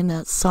been singing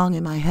that song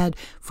in my head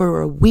for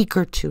a week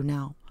or two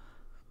now.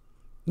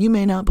 You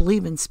may not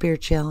believe in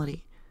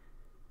spirituality,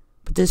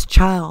 but this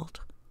child,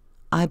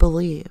 I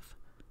believe,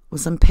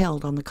 was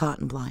impaled on the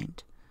cotton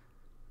blind.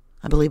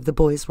 I believe the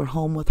boys were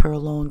home with her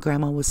alone.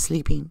 Grandma was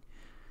sleeping.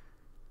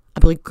 I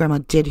believe Grandma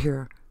did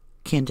hear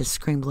Candace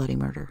scream bloody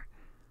murder,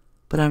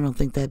 but I don't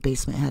think that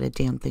basement had a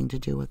damn thing to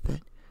do with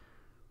it.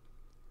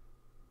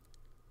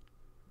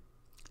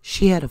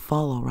 She had a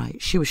fall, all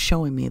right. She was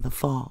showing me the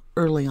fall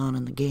early on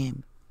in the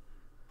game.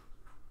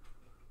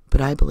 But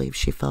I believe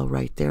she fell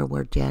right there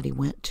where Daddy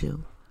went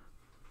to.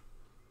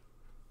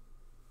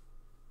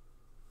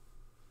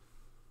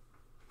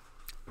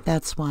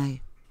 That's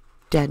why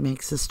Dad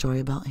makes a story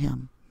about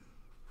him.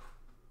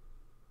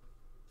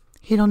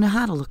 He don't know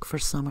how to look for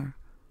Summer.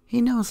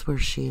 He knows where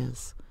she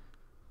is.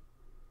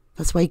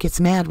 That's why he gets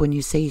mad when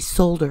you say he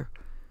sold her.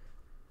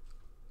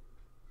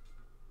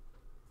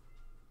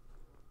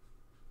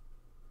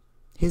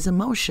 His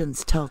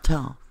emotions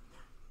tell.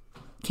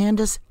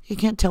 Candace, he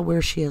can't tell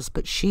where she is,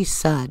 but she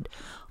said,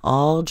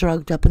 all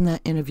drugged up in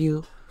that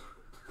interview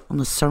on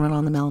the Sermon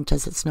on the Mount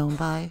as it's known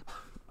by,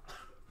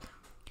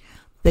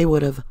 they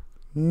would have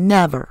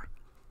never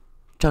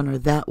done her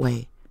that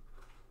way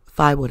if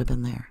I would have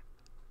been there.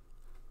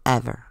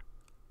 Ever.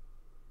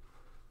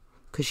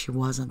 Because she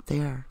wasn't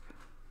there.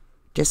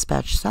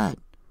 Dispatch said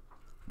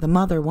the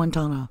mother went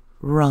on a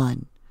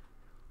run.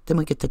 Then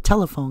we get the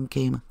telephone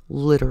game,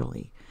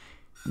 literally.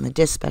 And the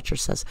dispatcher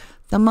says,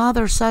 the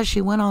mother says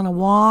she went on a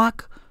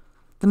walk.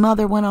 The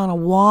mother went on a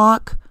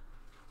walk.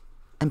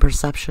 And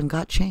perception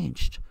got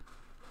changed.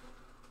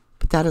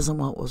 But that isn't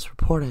what was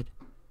reported.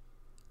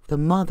 The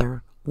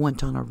mother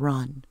went on a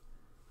run.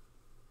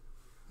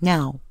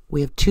 Now,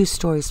 we have two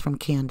stories from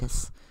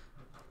Candace.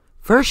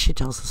 First, she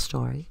tells the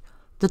story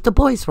that the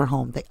boys were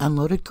home. They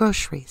unloaded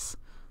groceries.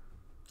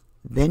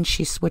 Then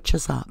she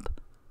switches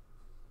up.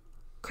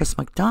 Chris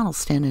McDonald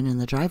standing in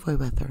the driveway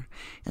with her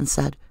and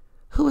said,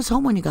 who was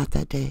home when you got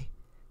that day?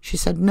 She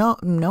said, no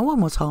one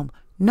was home.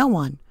 No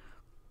one.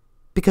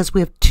 Because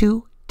we have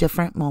two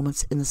different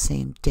moments in the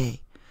same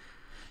day.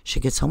 She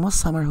gets home with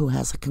Summer, who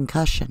has a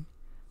concussion.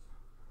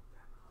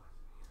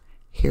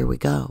 Here we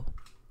go.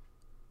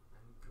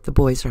 The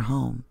boys are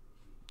home.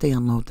 They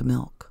unload the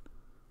milk.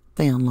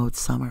 They unload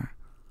Summer.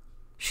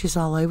 She's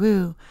all like,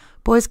 woo.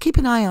 Boys, keep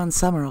an eye on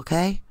Summer,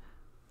 okay?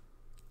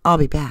 I'll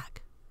be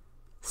back.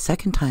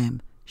 Second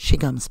time, she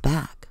comes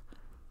back.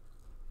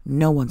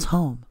 No one's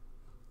home.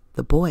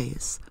 The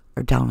boys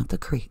are down at the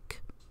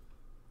creek.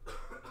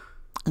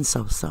 And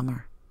so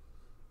Summer.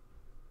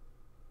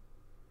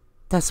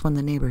 That's when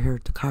the neighbor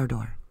heard the car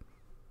door.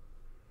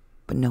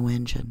 But no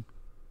engine.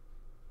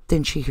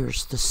 Then she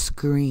hears the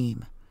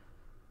scream.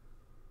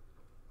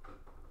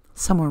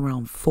 Somewhere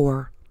around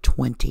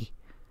 4:20.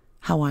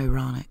 How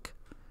ironic.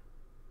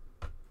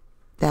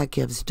 That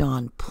gives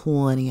Don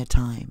plenty of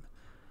time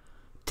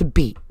to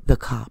beat the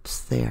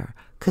cops there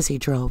because he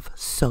drove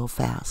so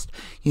fast.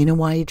 You know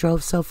why he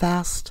drove so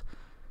fast?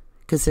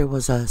 because there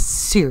was a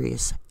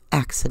serious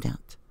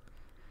accident.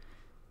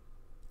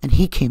 And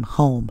he came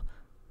home.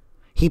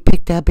 He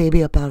picked that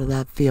baby up out of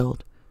that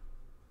field.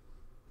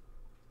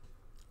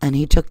 And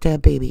he took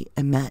that baby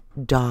and met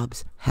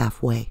Dobbs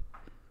halfway.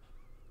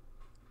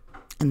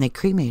 And they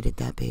cremated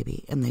that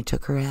baby. And they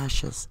took her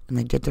ashes. And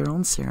they did their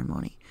own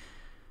ceremony.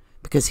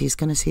 Because he's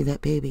going to see that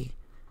baby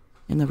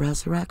in the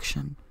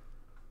resurrection.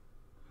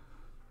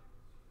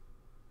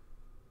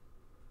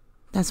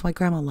 That's why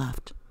Grandma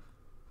left.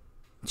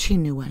 She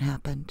knew what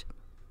happened.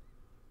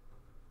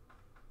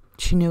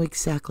 She knew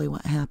exactly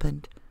what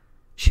happened.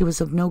 She was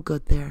of no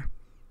good there.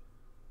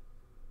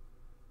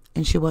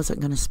 And she wasn't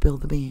going to spill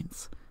the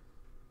beans.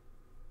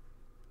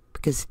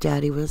 Because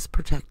Daddy was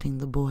protecting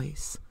the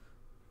boys.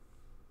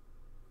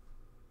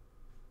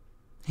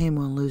 He didn't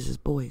want to lose his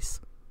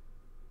boys.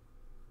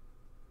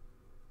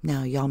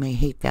 Now, y'all may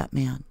hate that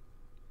man,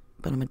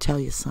 but I'm going to tell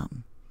you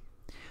something.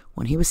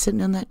 When he was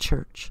sitting in that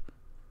church,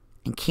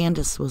 and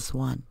Candace was the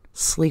one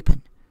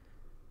sleeping,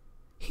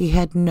 he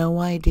had no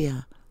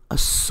idea a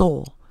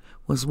soul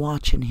was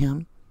watching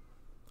him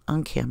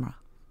on camera.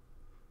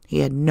 He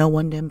had no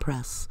one to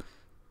impress.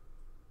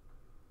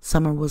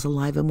 Summer was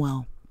alive and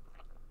well.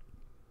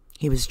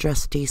 He was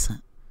dressed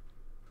decent.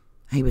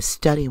 He was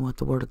studying what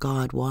the Word of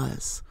God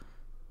was.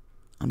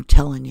 I'm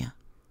telling you,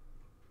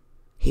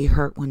 he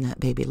hurt when that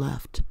baby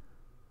left.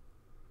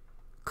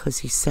 'Cause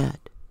he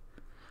said,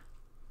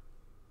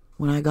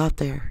 when I got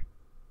there,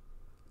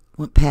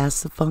 went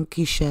past the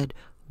funky shed,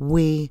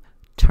 we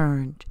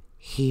turned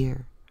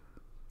here.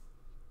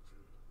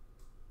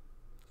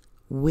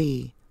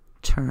 We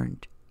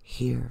turned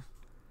here.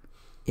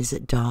 Is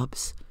it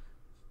Dobbs?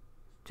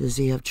 Does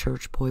he have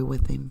church boy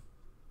with him?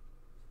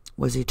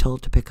 Was he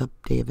told to pick up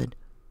David?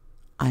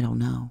 I don't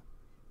know.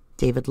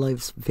 David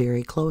lives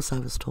very close, I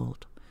was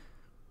told.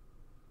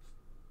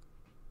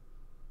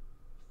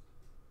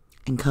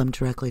 And come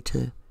directly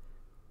to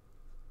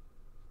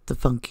the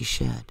funky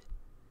shed.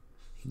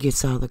 He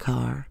gets out of the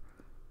car.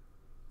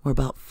 We're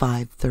about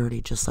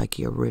 5:30, just like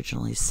he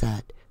originally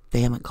said.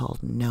 They haven't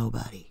called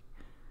nobody.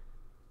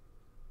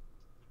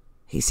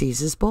 He sees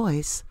his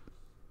boys.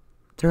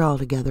 They're all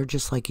together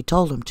just like he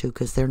told them to,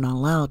 because they're not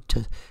allowed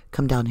to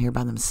come down here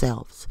by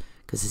themselves,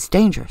 because it's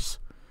dangerous.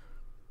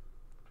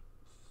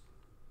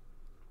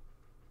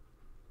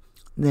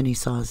 Then he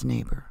saw his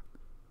neighbor.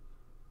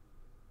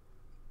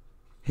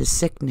 His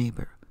sick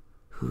neighbor,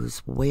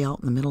 who's way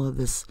out in the middle of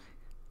this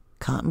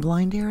cotton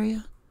blind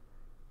area.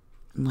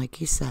 And like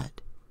he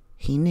said,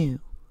 he knew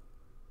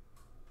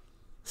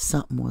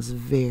something was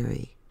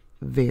very,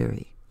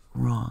 very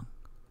wrong.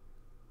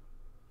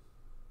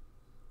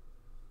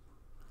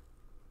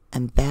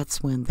 And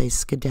that's when they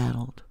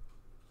skedaddled.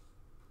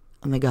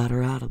 And they got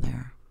her out of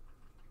there.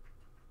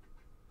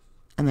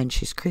 And then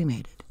she's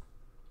cremated.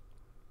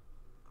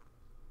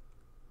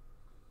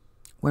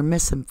 We're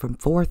missing from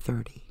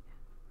 4:30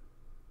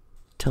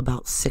 till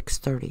about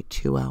 6:30,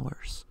 2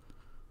 hours.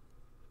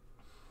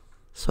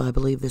 So I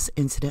believe this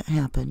incident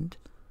happened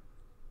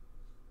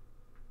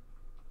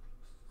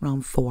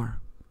around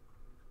 4.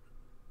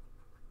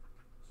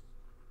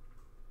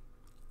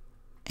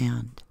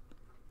 And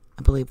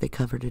I believe they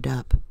covered it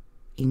up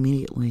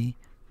immediately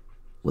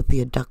with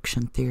the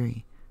abduction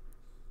theory,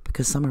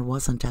 because Summer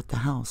wasn't at the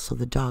house, so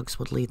the dogs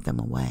would lead them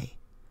away.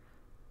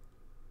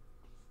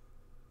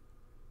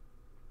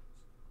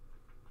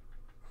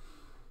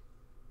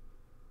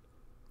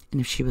 And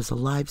if she was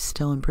alive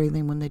still and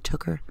breathing when they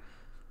took her,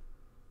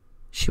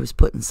 she was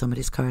put in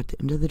somebody's car at the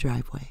end of the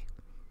driveway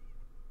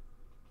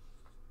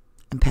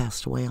and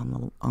passed away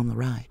on the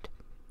ride.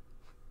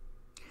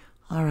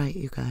 All right,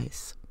 you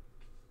guys.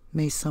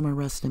 May Summer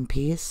rest in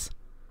peace.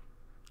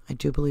 I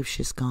do believe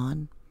she's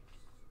gone.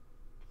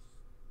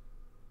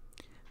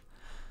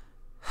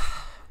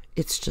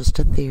 It's just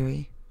a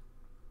theory.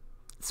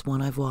 It's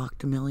one I've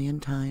walked a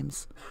million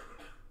times.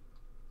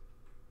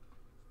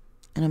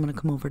 And I'm going to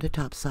come over to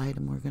Topside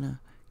and we're going to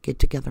get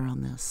together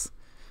on this.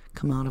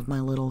 Come out of my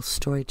little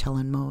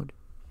storytelling mode.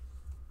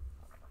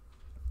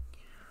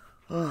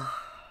 Oh.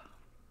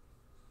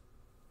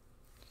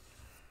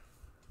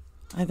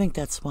 I think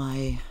that's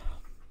why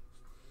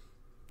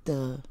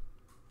the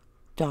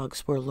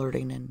dogs were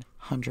alerting in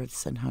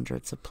hundreds and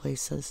hundreds of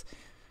places.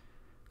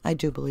 I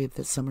do believe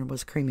that Summer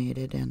was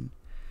cremated, and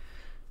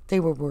they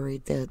were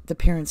worried that the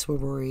parents were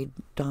worried.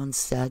 Dawn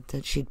said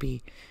that she'd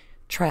be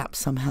trapped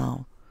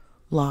somehow,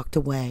 locked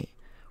away,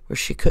 where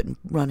she couldn't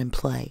run and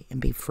play and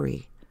be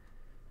free.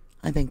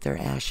 I think their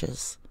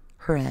ashes,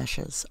 her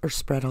ashes, are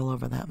spread all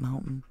over that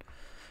mountain.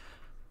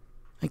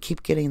 I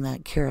keep getting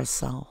that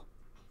carousel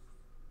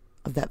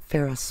of that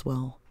Ferris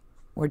wheel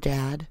where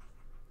Dad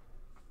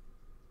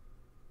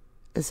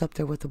is up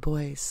there with the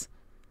boys.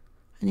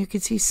 And you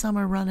can see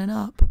Summer running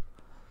up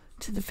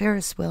to the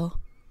Ferris wheel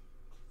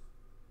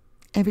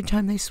every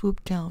time they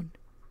swoop down.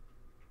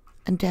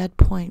 And Dad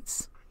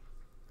points.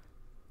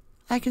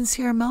 I can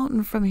see our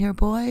mountain from here,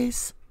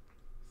 boys.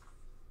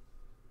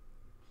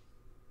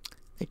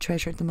 They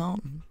treasured the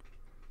mountain.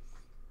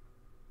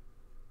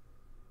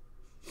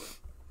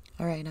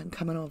 All right, I'm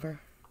coming over.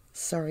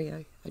 Sorry,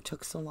 I I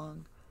took so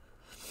long.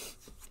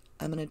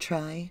 I'm going to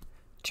try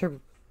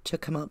to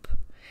come up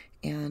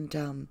and,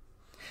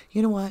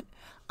 you know what?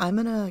 I'm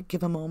going to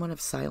give a moment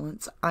of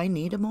silence. I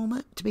need a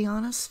moment, to be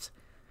honest.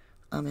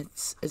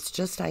 It's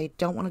just I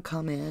don't want to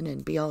come in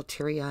and be all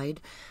teary-eyed.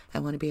 I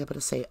want to be able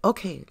to say,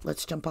 okay,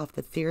 let's jump off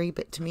the theory.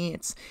 But to me,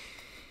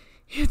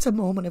 it's a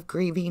moment of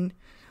grieving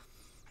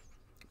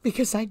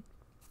because I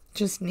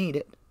just need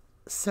it.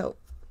 So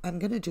I'm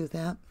going to do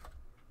that.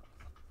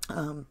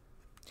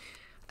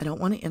 I don't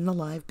want to end the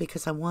live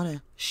because I want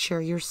to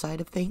share your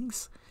side of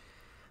things.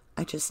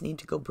 I just need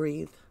to go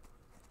breathe.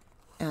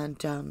 And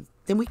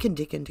then we can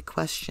dig into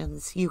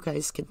questions. You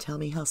guys can tell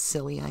me how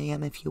silly I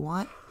am if you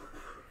want.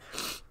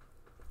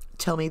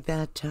 Tell me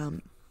that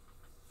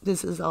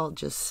this is all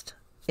just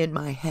in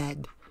my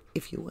head,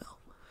 if you will.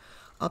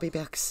 I'll be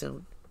back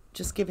soon.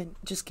 Just give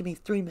me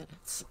 3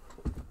 minutes.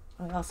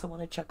 I also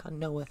want to check on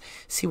Noah,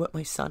 see what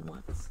my son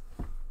wants.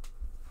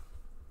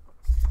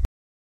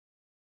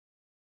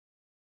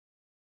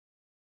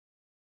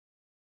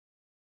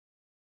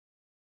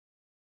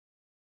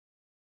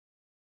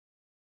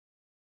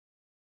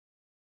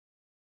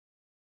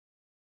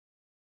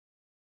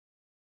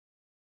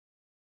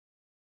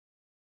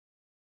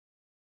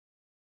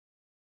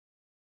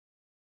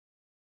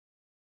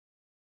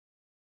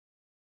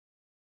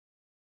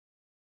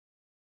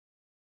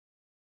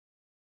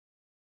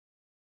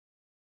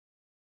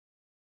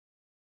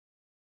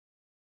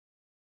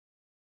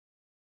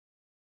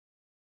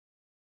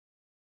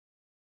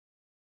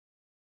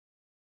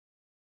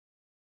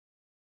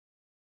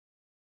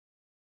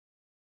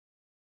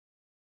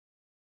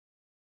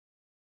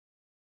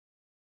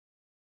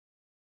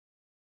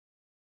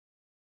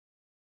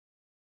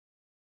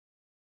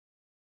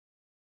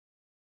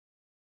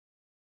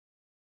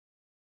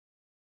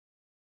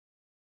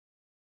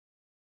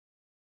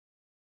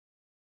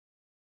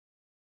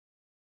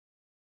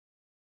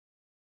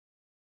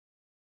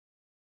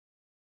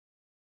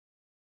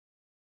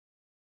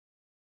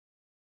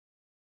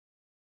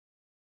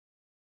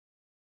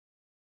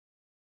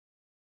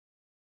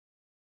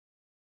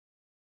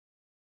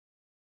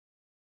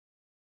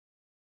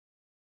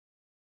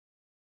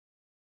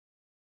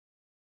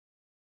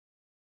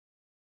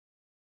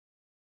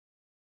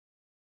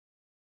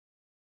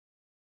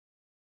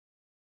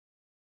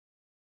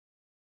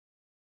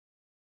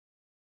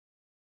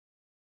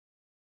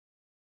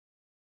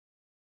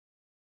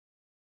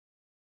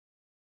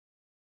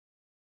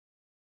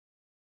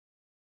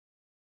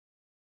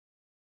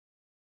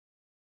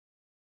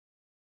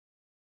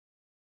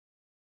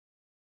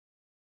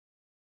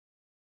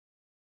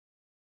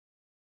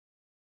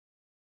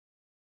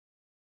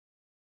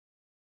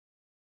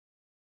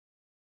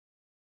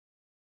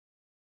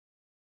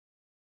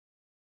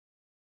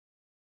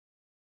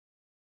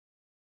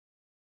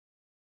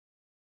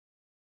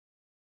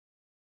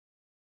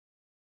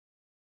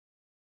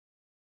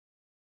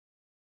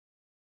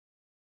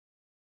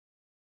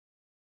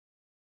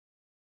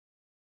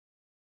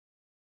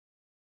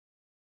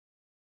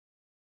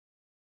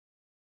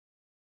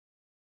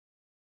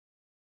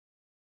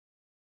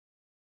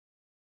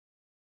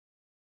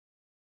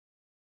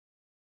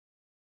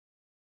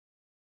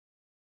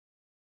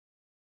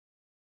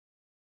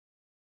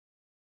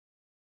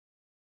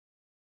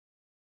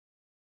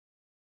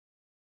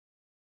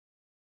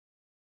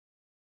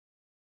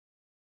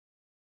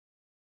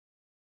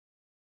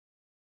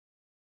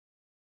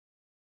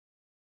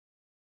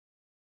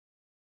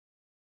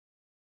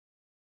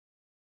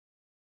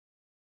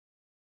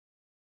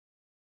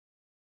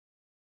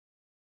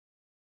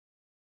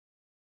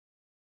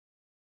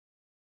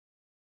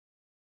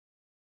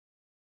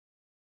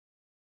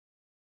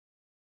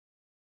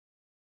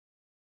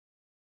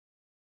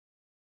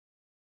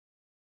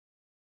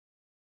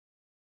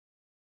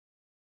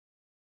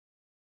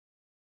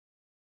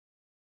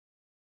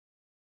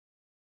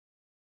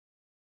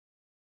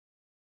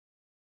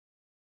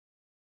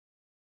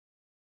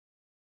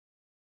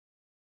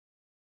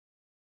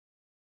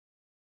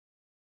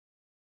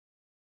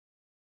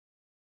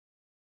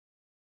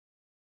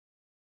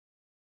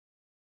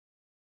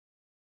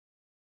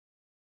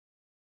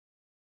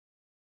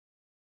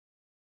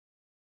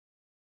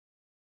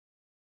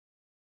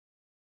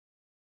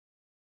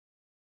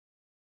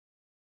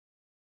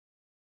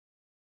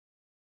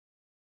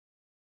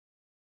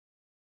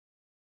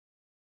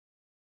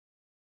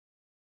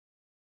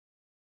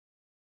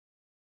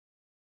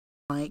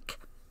 Mic,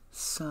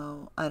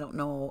 so I don't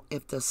know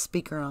if the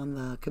speaker on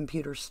the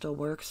computer still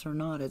works or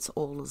not. It's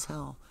old as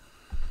hell.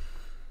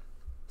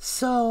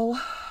 So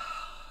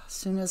as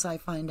soon as I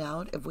find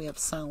out if we have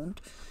sound,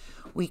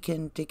 we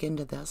can dig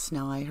into this.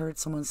 Now, I heard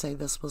someone say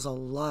this was a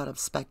lot of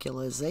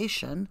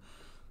speculation.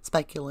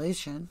 That's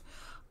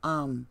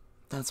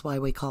why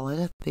we call it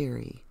a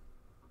theory.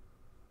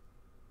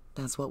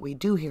 That's what we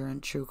do here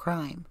in true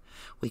crime.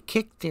 We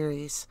kick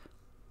theories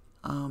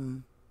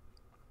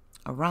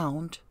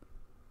around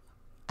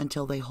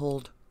until they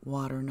hold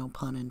water, no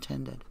pun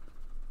intended.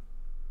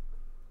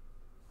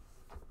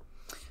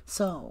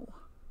 So,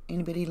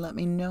 anybody let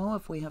me know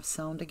if we have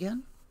sound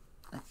again?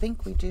 I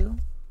think we do.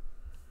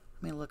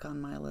 Let me look on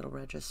my little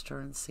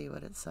register and see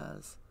what it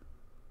says.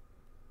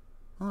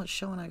 Well, it's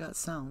showing I got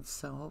sounds,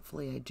 so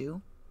hopefully I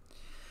do.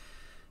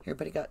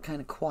 Everybody got kind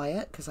of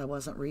quiet because I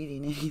wasn't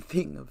reading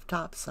anything of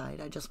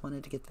Topside. I just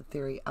wanted to get the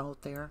theory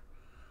out there.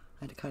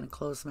 I had to kind of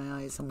close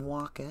my eyes and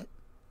walk it.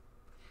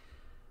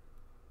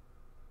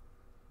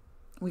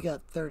 We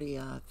got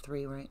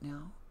 33 right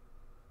now.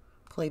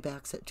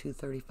 Playback's at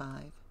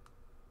 2:35.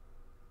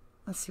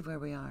 Let's see where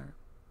we are.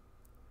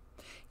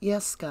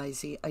 Yes,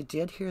 Skyzy, I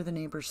did hear the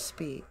neighbors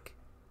speak.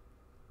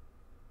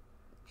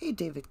 Hey,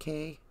 David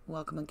K.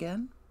 Welcome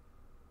again.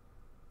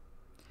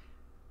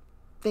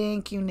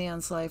 Thank you,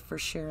 Nan's Life, for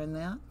sharing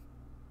that.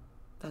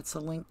 That's a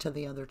link to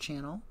the other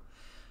channel.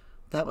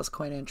 That was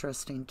quite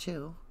interesting,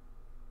 too.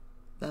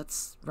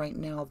 That's, right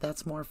now,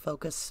 that's more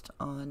focused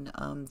on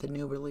the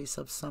new release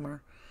of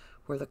Summer,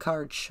 where the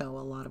cards show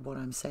a lot of what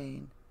I'm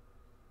saying.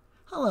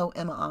 Hello,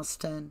 Emma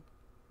Austin.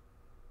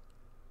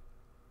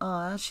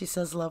 She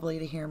says, lovely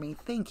to hear me.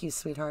 Thank you,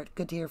 sweetheart.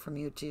 Good to hear from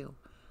you, too.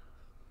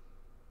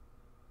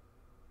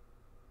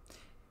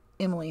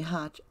 Emily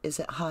is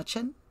it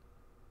Hotchin?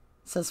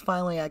 Says,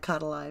 finally I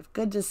caught alive.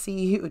 Good to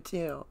see you,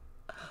 too.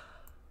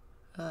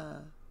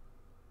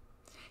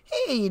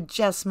 Hey,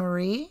 Jess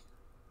Marie.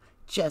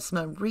 Jess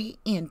Marie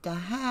in the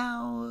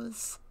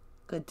house.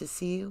 Good to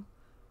see you.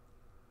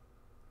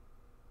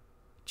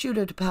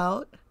 Judah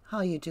DePout,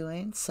 how you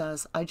doing?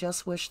 Says, I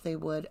just wish they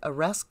would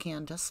arrest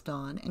Candace,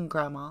 Dawn, and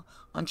Grandma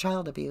on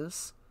child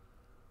abuse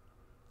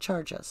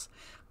charges.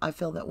 I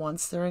feel that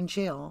once they're in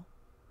jail,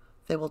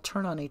 they will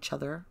turn on each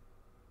other.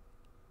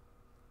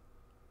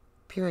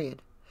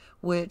 Period.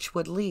 Which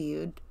would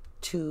lead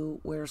to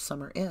where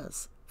Summer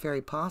is.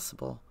 Very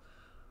possible.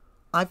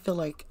 I feel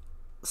like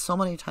so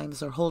many times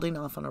they're holding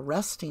off on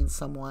arresting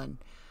someone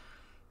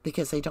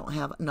because they don't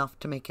have enough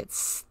to make it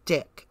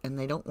stick and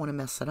they don't want to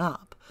mess it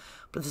up.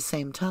 But at the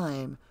same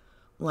time,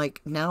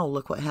 like now,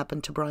 look what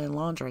happened to Brian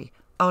Laundrie.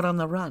 Out on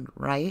the run,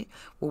 right?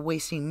 We're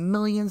wasting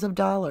millions of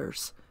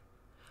dollars.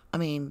 I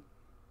mean,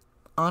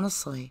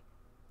 honestly,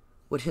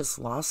 would his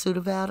lawsuit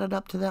have added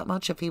up to that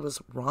much if he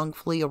was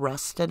wrongfully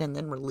arrested and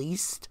then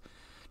released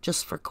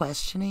just for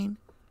questioning?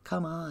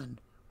 Come on.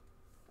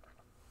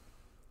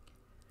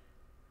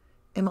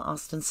 Emma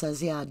Austin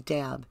says, yeah,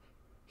 Dab.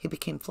 He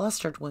became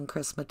flustered when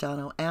Chris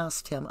Madonna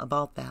asked him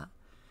about that.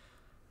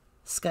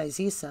 Sky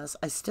Z says,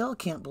 I still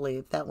can't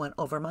believe that went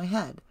over my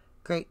head.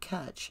 Great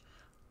catch.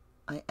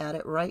 I add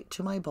it right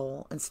to my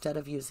bowl instead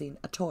of using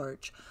a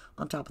torch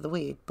on top of the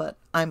weed, but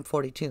I'm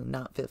 42,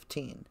 not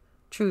 15.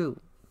 True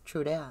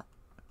dat.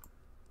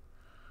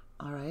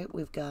 All right,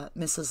 we've got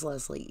Mrs.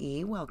 Leslie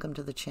E. Welcome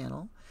to the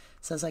channel.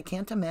 Says, I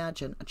can't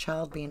imagine a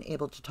child being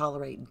able to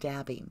tolerate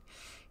dabbing.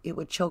 It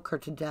would choke her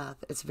to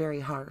death. It's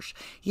very harsh.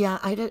 Yeah,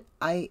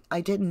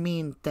 I didn't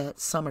mean that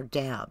Summer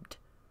dabbed.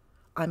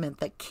 I meant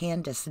that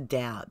Candace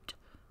dabbed.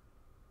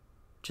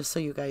 Just so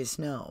you guys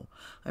know.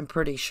 I'm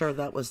pretty sure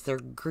that was their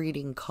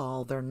greeting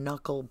call. Their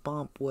knuckle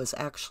bump was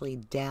actually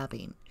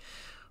dabbing,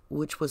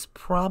 which was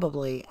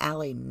probably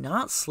Allie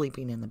not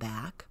sleeping in the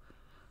back.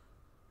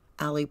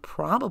 Allie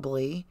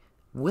probably,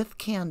 with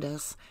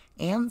Candace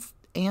and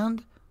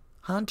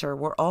Hunter,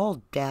 were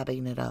all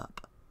dabbing it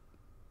up.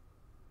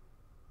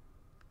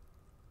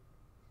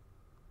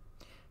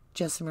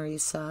 Jess Marie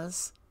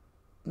says,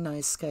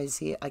 nice,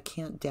 Skyzy. I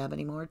can't dab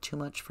anymore. Too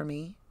much for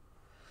me.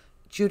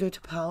 Judah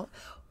Tapau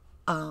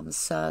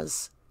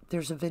says,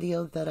 there's a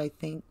video that I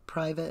think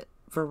Private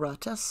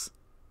Veritas,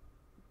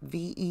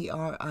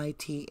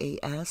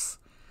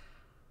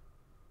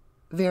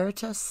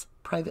 Veritas,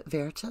 Private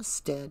Veritas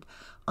did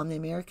on the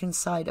American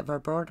side of our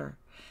border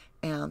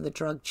and the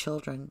drug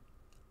children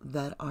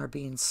that are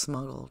being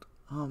smuggled.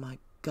 Oh my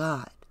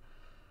God.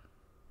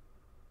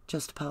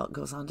 Just about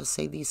goes on to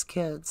say these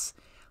kids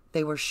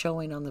they were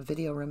showing on the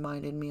video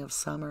reminded me of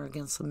Summer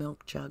against the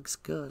milk jugs.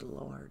 Good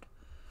Lord.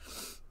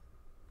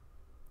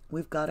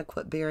 We've got to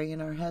quit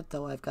burying our head,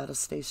 though. I've got to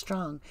stay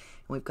strong.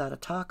 And we've got to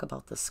talk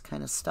about this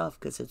kind of stuff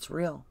because it's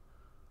real.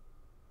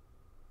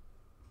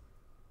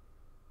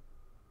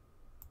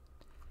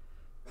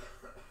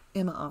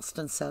 Emma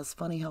Austin says,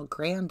 funny how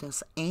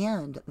Grandis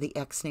and the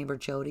ex-neighbor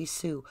Jody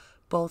Sue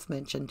both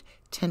mentioned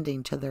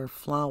tending to their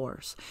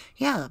flowers.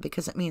 Yeah,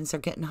 because it means they're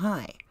getting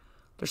high.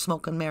 They're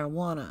smoking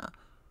marijuana.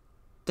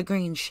 The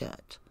green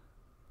shit.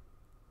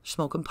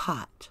 Smoking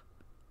pot.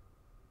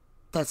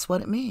 That's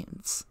what it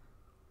means.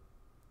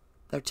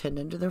 They're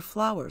tending to their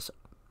flowers.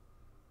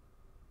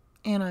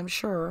 And I'm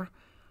sure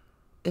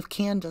if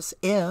Candace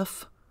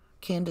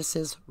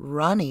is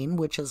running,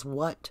 which is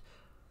what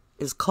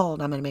is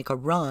called, I'm going to make a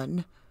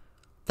run,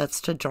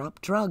 that's to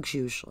drop drugs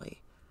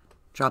usually.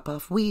 Drop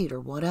off weed or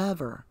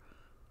whatever.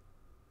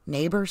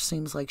 Neighbor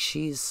seems like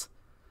she's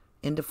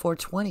into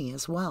 420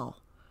 as well.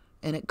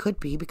 And it could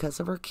be because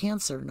of her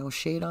cancer. No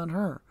shade on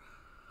her.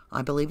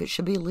 I believe it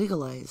should be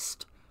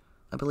legalized.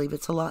 I believe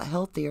it's a lot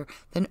healthier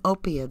than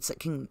opiates that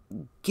can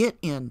get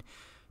in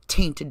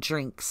tainted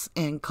drinks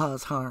and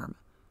cause harm.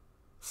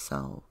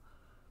 So,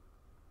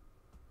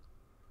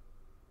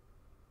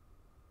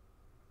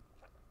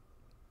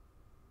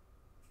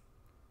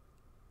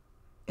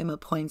 Emma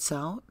points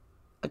out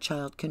a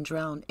child can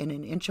drown in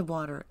an inch of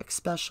water,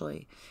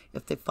 especially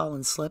if they've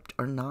fallen, slipped,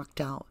 or knocked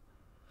out.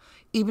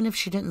 Even if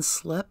she didn't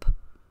slip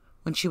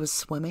when she was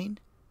swimming,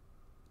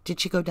 did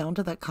she go down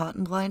to that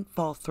cotton blind,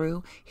 fall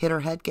through, hit her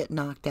head, get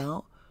knocked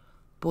out?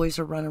 Boys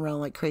are running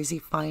around like crazy,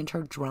 find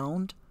her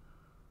drowned?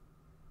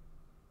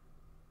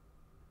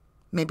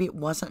 Maybe it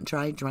wasn't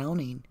dry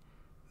drowning.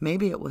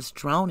 Maybe it was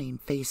drowning,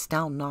 face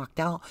down, knocked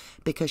out,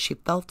 because she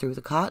fell through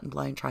the cotton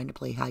blind trying to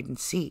play hide and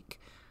seek.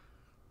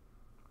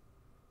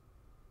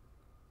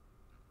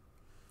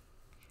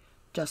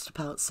 Just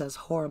About says,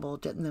 horrible.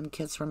 Didn't them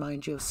kids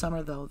remind you of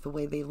Summer, though, the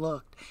way they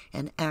looked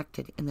and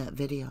acted in that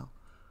video?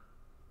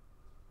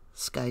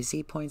 Sky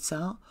Z points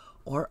out,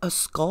 or a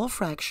skull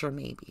fracture,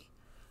 maybe.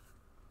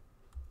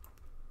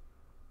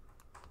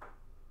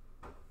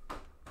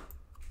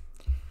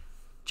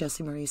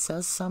 Jessie Marie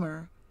says,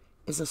 Summer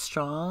is a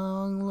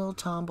strong little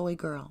tomboy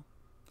girl.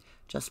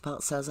 Just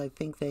About says, I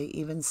think they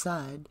even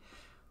said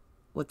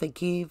what they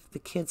gave the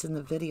kids in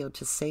the video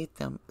to sedate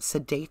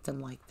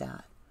them like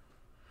that.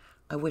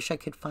 I wish I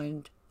could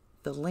find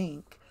the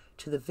link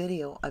to the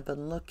video. I've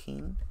been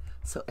looking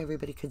so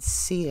everybody could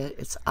see it.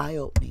 It's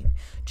eye-opening.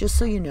 Just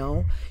so you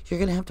know, you're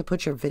going to have to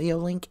put your video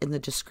link in the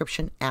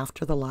description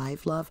after the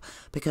live, love,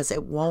 because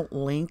it won't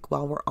link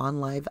while we're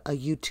on live, a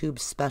YouTube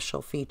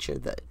special feature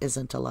that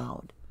isn't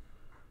allowed.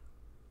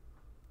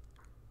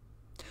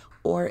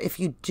 Or if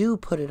you do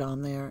put it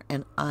on there,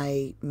 and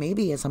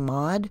maybe as a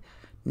mod,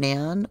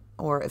 Nan,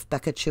 or if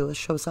Becca Chua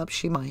shows up,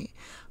 she might.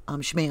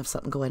 She may have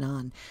something going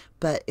on.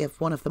 But if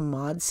one of the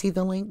mods see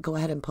the link, go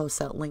ahead and post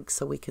that link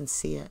so we can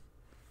see it.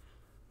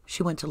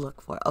 She went to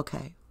look for it.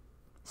 Okay.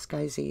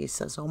 Sky Z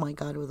says, oh my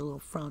God, with a little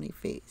frowny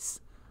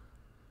face.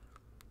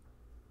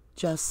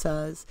 Jess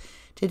says,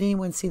 did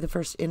anyone see the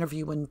first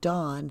interview when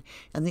Dawn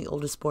and the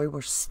oldest boy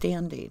were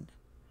standing?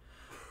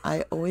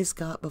 I always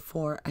got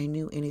before I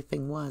knew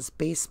anything was.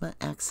 Basement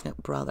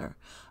accident brother.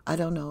 I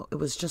don't know. It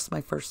was just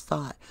my first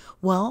thought.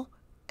 Well,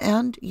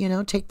 and, you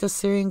know, take this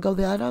theory and go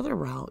that other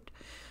route.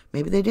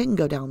 Maybe they didn't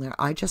go down there.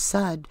 I just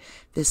said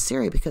this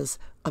theory because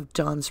of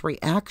Dawn's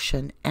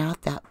reaction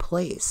at that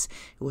place.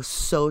 It was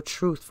so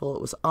truthful.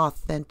 It was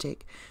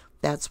authentic.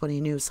 That's when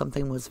he knew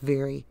something was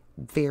very,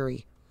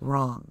 very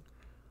wrong.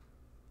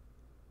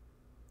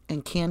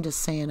 And Candace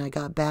saying, I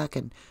got back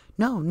and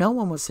no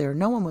one was there.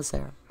 No one was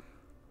there.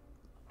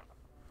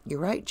 You're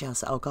right,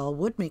 Jess. Alcohol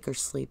would make her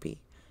sleepy.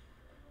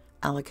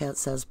 Alicat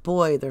says,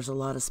 boy, there's a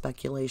lot of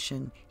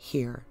speculation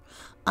here.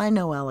 I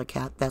know,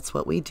 Alicat, that's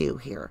what we do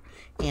here.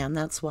 And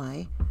that's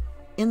why,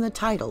 in the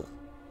title,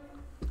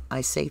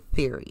 I say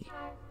theory.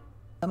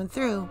 Coming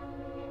through.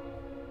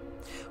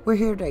 We're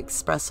here to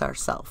express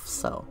ourselves,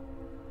 so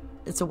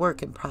it's a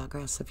work in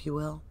progress, if you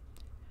will.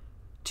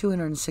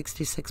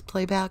 266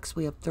 playbacks.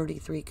 We have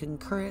 33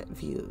 concurrent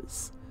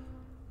views.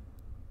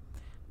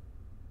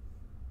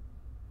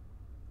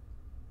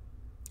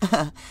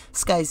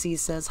 Sky Z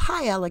says,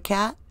 hi,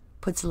 Alicat.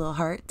 Puts a little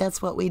heart. That's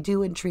what we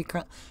do in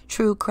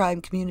true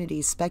crime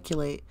communities.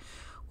 Speculate.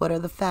 What are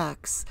the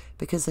facts?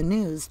 Because the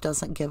news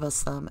doesn't give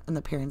us them, and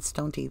the parents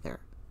don't either.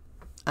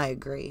 I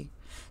agree.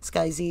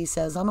 Sky Z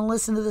says, I'm going to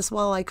listen to this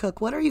while I cook.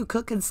 What are you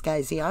cooking,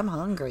 Sky Z? I'm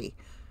hungry.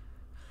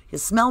 You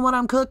smell what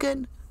I'm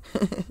cooking?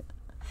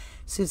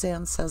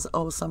 Suzanne says,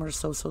 oh, Summer's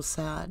so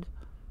sad.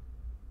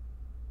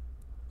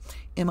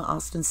 Emma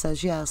Austin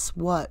says, yes.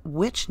 What?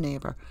 Which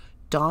neighbor?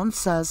 Dawn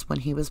says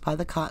when he was by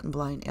the cotton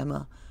blind,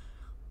 Emma,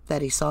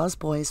 that he saw his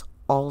boys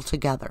all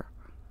together.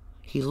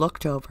 He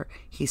looked over,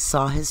 he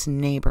saw his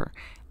neighbor,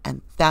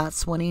 and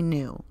that's when he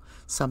knew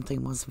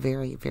something was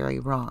very, very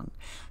wrong.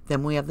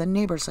 Then we have the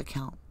neighbor's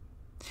account.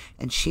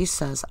 And she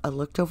says, I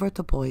looked over at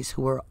the boys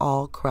who were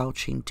all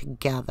crouching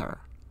together.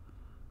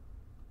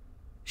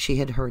 She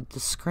had heard the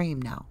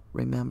scream now,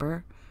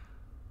 remember?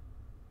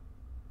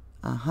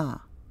 I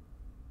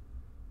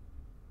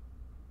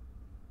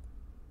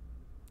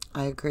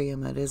agree,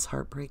 Emma, it is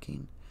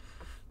heartbreaking.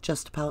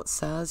 Just About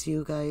says,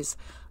 you guys,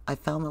 I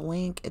found the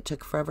link. It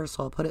took forever,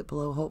 so I'll put it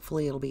below.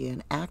 Hopefully it'll be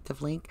an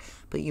active link,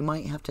 but you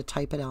might have to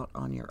type it out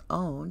on your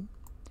own.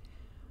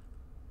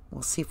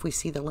 We'll see if we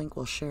see the link.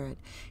 We'll share it.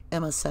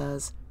 Emma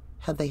says,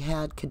 have they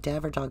had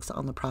cadaver dogs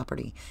on the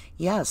property?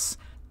 Yes,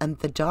 and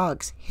the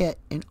dogs hit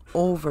in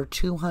over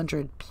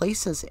 200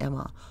 places,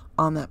 Emma,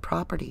 on that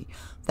property.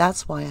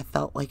 That's why I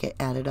felt like it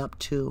added up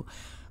to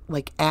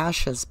like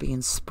ashes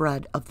being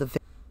spread of the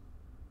victim.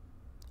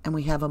 And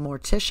we have a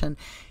mortician,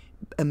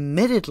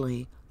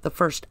 admittedly the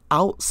first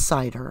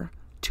outsider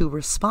to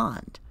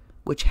respond,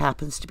 which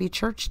happens to be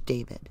Church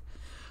David,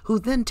 who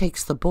then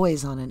takes the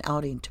boys on an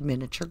outing to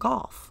miniature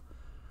golf.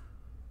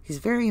 He's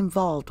very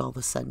involved all of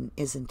a sudden,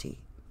 isn't he?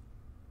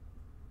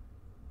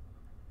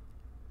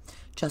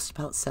 Just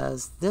About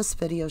says, this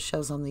video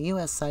shows on the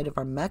U.S. side of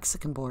our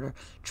Mexican border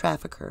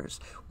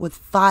traffickers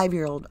with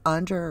 5-year-old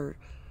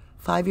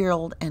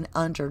and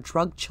under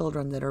drug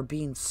children that are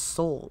being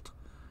sold.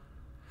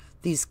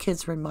 These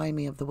kids remind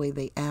me of the way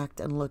they act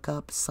and look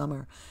up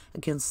Summer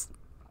against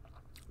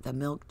the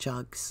milk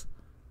jugs.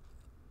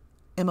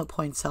 Emma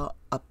points out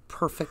a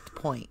perfect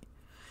point.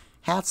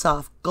 Hats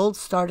off. Gold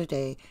star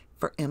today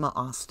for Emma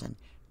Austin.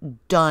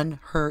 Done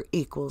her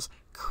equals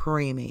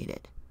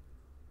cremated.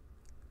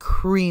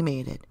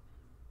 Cremated.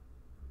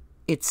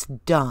 It's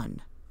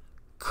done.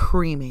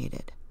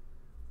 Cremated.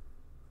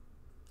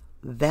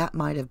 That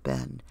might have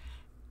been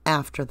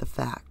after the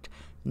fact,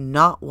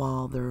 not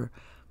while they're...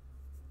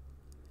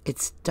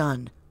 It's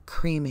done.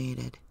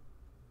 Cremated.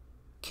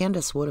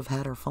 Candace would have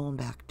had her phone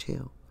back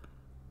too.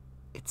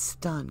 It's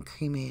done.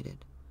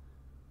 Cremated.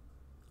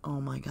 Oh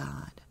my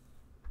God.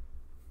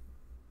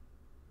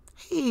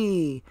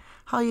 Hey,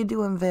 how you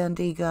doing,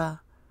 Vandiga?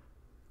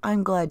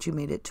 I'm glad you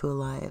made it to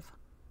alive.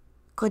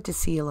 Good to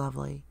see you,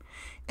 lovely.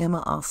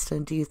 Emma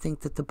Austin, do you think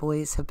that the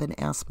boys have been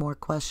asked more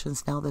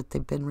questions now that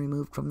they've been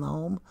removed from the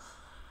home?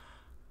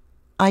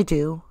 I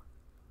do.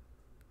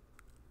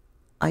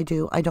 I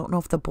don't know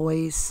if the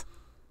boys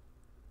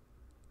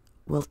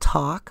will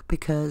talk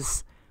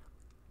because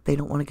they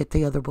don't want to get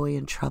the other boy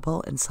in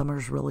trouble and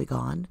Summer's really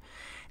gone.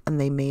 And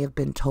they may have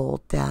been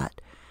told that,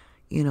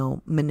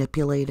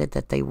 manipulated,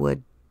 that they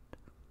would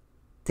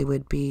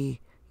be,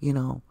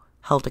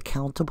 held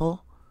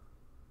accountable,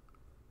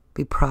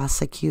 be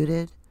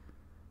prosecuted.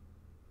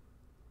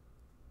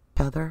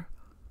 Heather?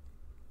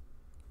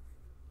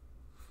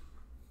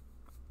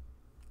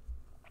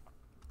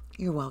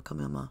 You're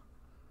welcome, Emma.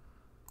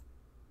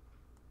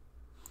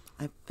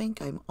 I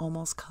think I'm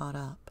almost caught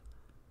up.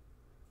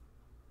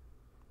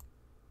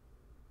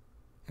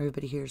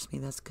 Everybody hears me.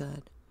 That's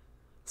good.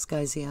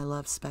 Skyzy, I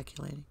love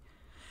speculating.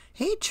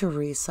 Hey,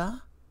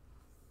 Teresa.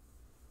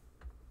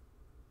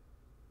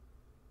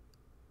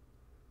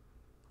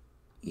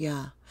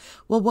 Yeah.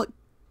 Well, what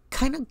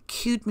kind of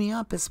queued me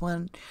up is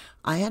when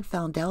I had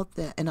found out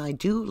that, and I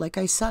do, like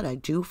I said, I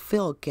do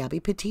feel Gabby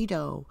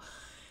Petito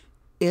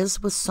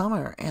is with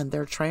Summer and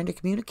they're trying to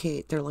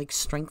communicate. They're like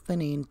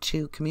strengthening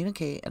to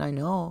communicate. And I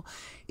know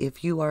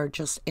if you are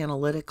just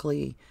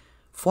analytically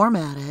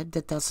formatted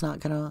that that's not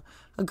going to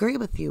agree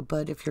with you.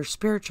 But if you're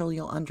spiritual,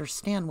 you'll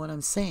understand what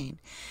I'm saying.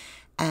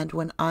 And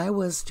when I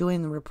was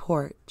doing the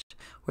report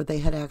where they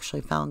had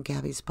actually found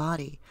Gabby's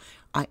body,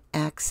 I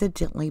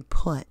accidentally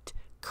put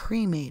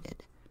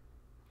cremated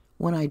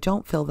when I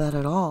don't feel that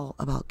at all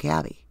about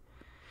Gabby.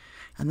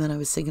 And then I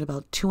was thinking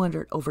about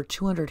over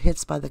 200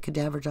 hits by the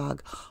cadaver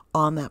dog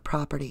on that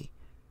property,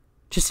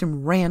 just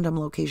in random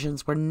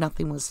locations where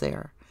nothing was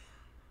there.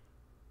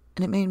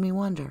 And it made me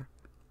wonder,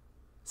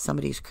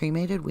 somebody's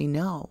cremated, we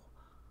know.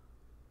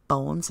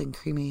 Bones and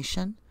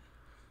cremation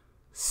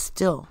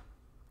still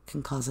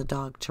can cause a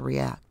dog to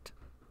react.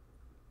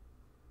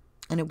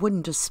 And it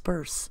wouldn't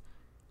disperse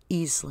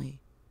easily.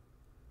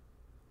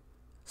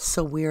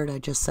 So weird I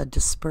just said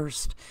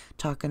dispersed,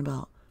 talking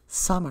about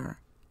Summer,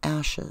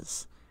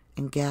 ashes,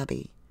 and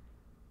Gabby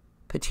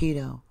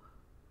Petito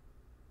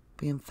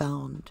being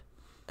found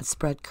at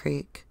Spread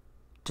Creek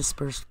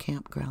dispersed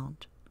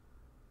campground.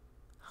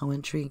 How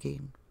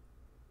intriguing.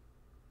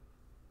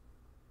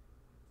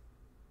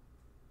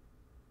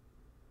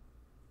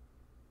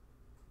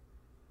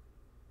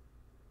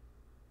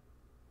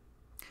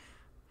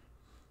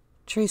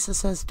 Teresa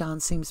says Don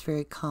seems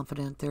very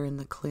confident they're in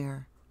the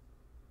clear.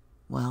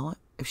 Well,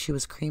 if she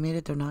was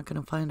cremated, they're not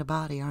going to find a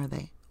body, are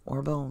they?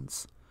 Or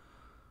bones.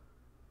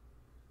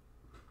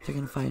 They're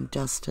going to find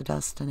dust to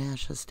dust and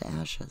ashes to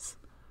ashes.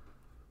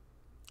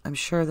 I'm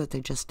sure that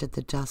they just did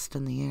the dust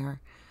in the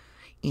air.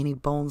 Any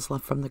bones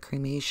left from the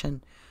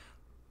cremation,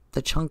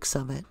 the chunks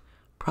of it,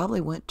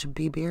 probably went to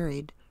be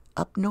buried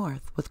up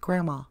north with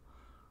Grandma,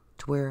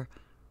 to where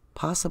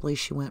possibly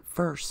she went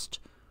first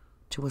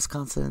to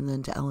Wisconsin and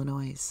then to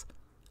Illinois.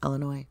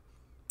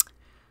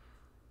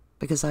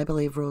 Because I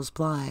believe Rose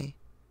Bly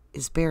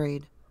is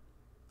buried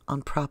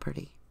on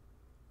property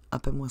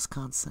up in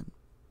Wisconsin.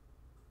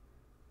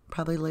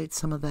 Probably laid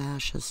some of the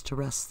ashes to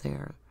rest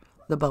there.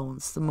 The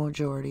bones, the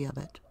majority of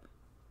it.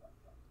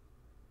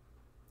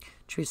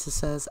 Teresa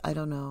says, I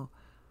don't know.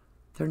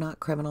 They're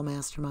not criminal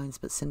masterminds,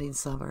 but Cindy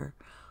Summer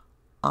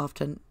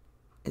often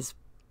is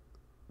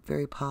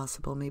very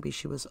possible. Maybe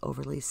she was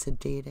overly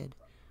sedated.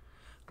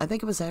 I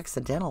think it was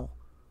accidental.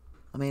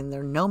 I mean,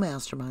 there are no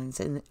masterminds,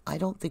 and I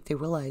don't think they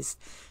realized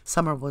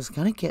Summer was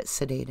going to get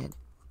sedated.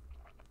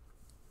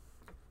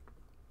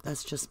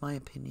 That's just my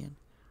opinion.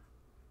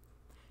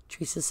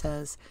 Teresa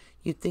says,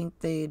 you'd think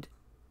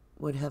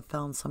would have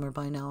found Summer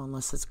by now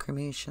unless it's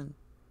cremains.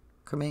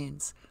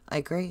 I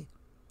agree.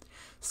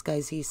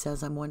 Sky Z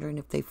says, I'm wondering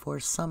if they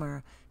forced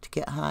Summer to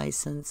get high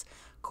since,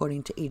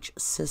 according to each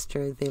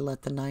sister, they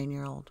let the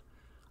 9-year-old.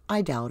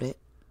 I doubt it.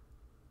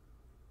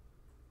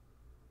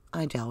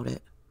 I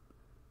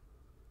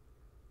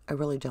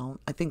really don't.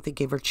 I think they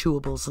gave her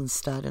chewables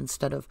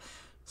instead of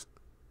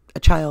a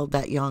child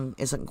that young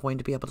isn't going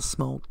to be able to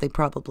smoke. They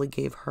probably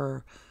gave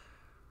her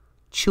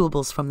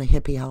chewables from the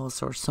hippie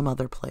house or some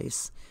other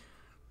place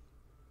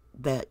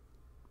that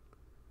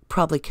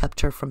probably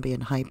kept her from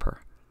being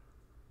hyper,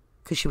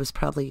 because she was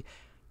probably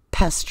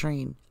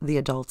pestering the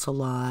adults a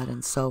lot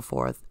and so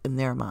forth in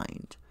their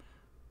mind.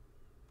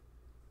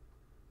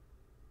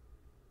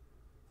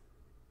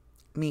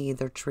 Me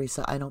either,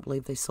 Teresa. I don't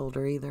believe they sold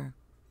her either.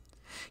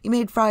 You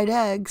made fried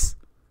eggs.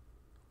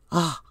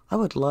 Ah, I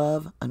would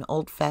love an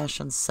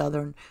old-fashioned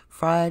Southern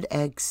fried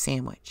egg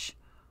sandwich.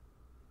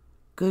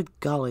 Good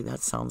golly, that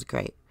sounds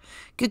great.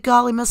 Good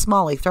golly, Miss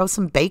Molly, throw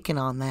some bacon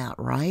on that,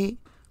 right?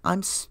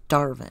 I'm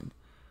starving.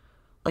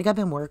 Like, I've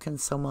been working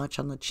so much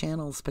on the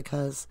channels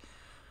because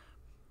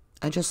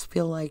I just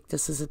feel like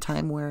this is a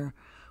time where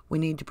we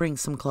need to bring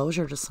some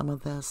closure to some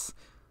of this.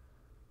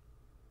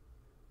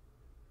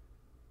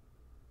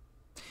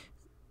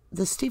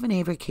 The Stephen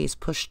Avery case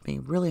pushed me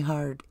really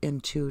hard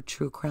into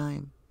true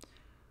crime.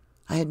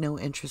 I had no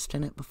interest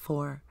in it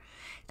before,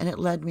 and it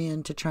led me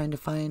into trying to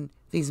find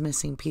these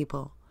missing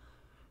people.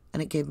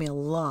 And it gave me a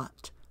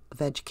lot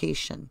of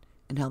education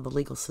in how the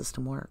legal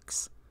system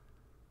works.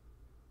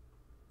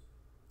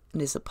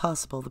 And is it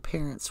possible the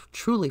parents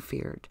truly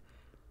feared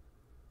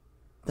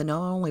that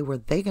not only were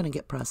they going to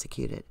get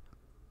prosecuted,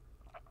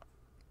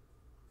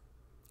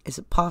 is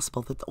it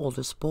possible that the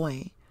oldest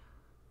boy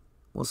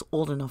was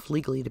old enough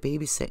legally to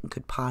babysit and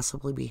could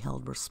possibly be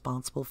held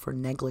responsible for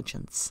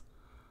negligence?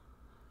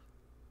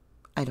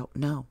 I don't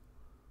know.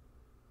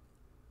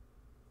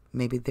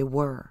 Maybe they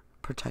were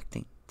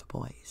protecting the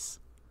boys.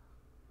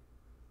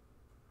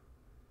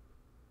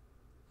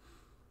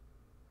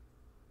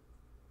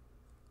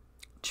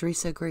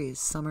 Teresa agrees.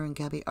 Summer and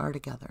Gabby are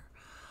together.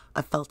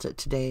 I felt it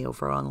today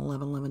over on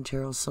 1111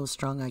 Tarot so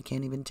strong I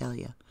can't even tell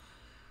you.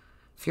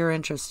 If you're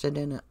interested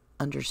in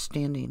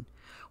understanding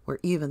where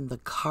even the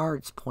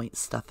cards point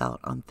stuff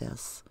out on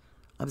this,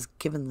 I was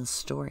given this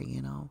story,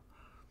 you know,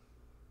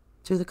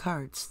 through the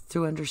cards,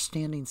 through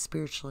understanding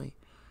spiritually,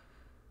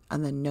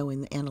 and then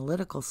knowing the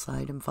analytical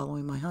side and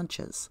following my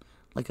hunches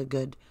like a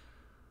good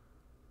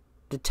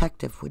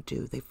detective would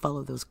do. They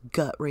follow those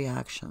gut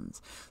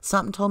reactions.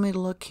 Something told me to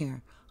look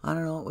here. I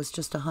don't know, it was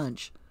just a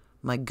hunch.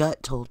 My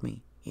gut told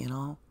me, you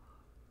know.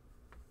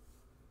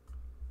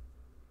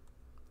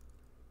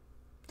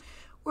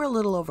 We're a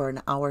little over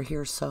an hour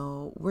here,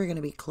 so we're going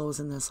to be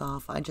closing this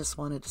off. I just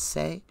wanted to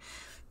say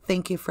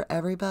thank you for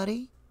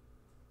everybody.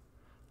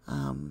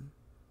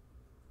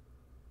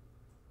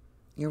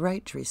 You're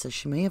right, Teresa.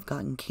 She may have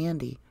gotten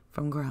candy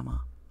from Grandma.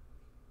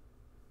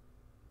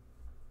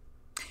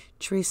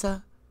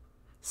 Teresa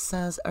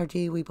says,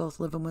 RD, we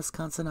both live in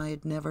Wisconsin. I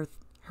had never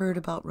heard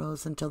about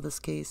Rose until this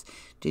case.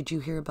 Did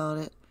you hear about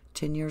it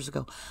 10 years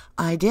ago?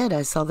 I did.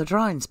 I saw the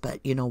drawings, but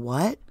you know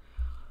what?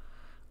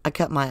 I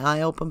kept my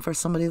eye open for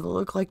somebody that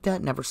looked like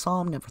that. Never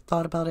saw him, never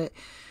thought about it.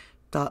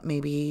 Thought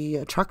maybe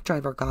a truck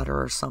driver got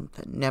her or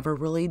something. Never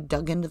really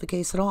dug into the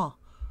case at all.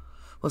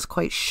 Was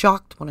quite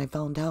shocked when I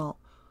found out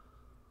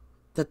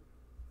that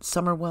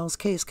Summer Wells'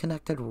 case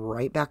connected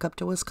right back up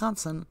to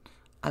Wisconsin.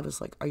 I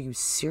was like, are you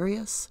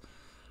serious?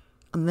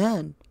 And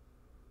then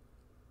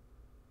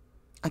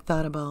I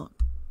thought about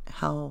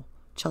how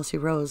Chelsea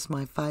Rose,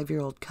 my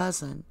 5-year-old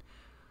cousin,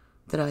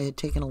 that I had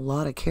taken a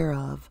lot of care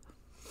of,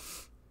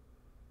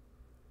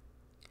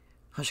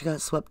 how she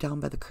got swept down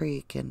by the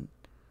creek, and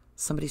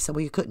somebody said,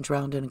 well, you couldn't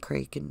drown in a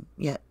creek, and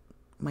yet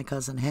my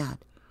cousin had.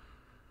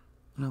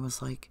 And I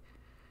was like,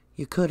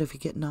 you could if you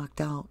get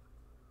knocked out.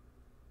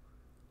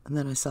 And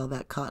then I saw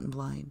that cotton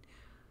blind,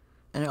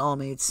 and it all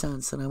made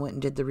sense, and I went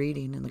and did the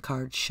reading, and the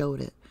cards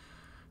showed it.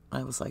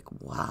 And I was like,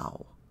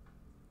 wow.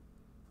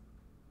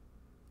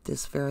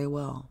 This very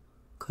well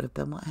could have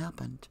been what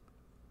happened.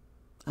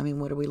 I mean,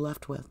 what are we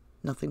left with?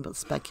 Nothing but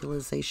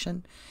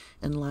speculation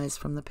and lies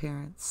from the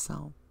parents.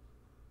 So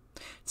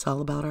it's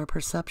all about our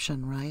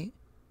perception, right?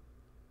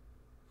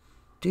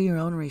 Do your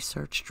own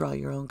research, draw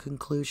your own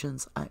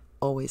conclusions. I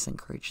always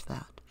encourage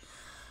that.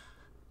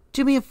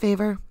 Do me a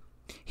favor,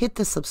 hit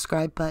the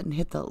subscribe button,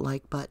 hit the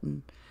like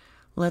button.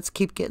 Let's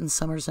keep getting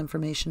Summer's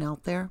information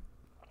out there.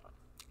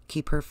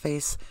 Keep her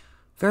face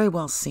very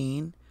well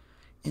seen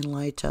in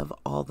light of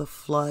all the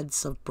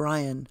floods of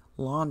Brian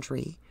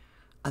laundry.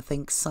 I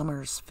think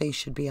Summer's face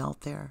should be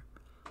out there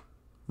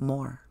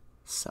more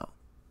so.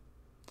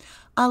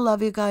 I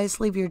love you guys.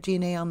 Leave your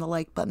DNA on the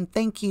like button.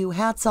 Thank you.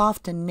 Hats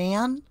off to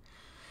Nan.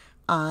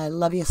 I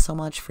love you so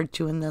much for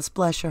doing this.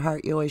 Bless your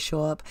heart. You always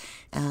show up,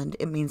 and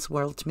it means the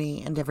world to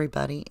me and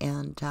everybody.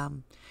 And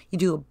you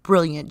do a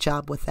brilliant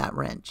job with that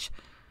wrench.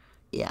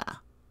 Yeah.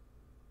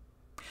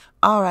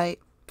 All right.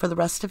 For the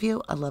rest of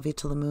you, I love you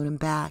till the moon and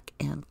back,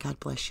 and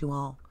God bless you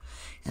all.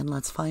 And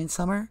let's find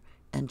Summer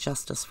and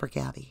justice for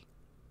Gabby.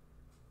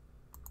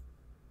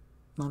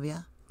 Love ya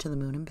to the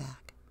moon and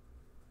back.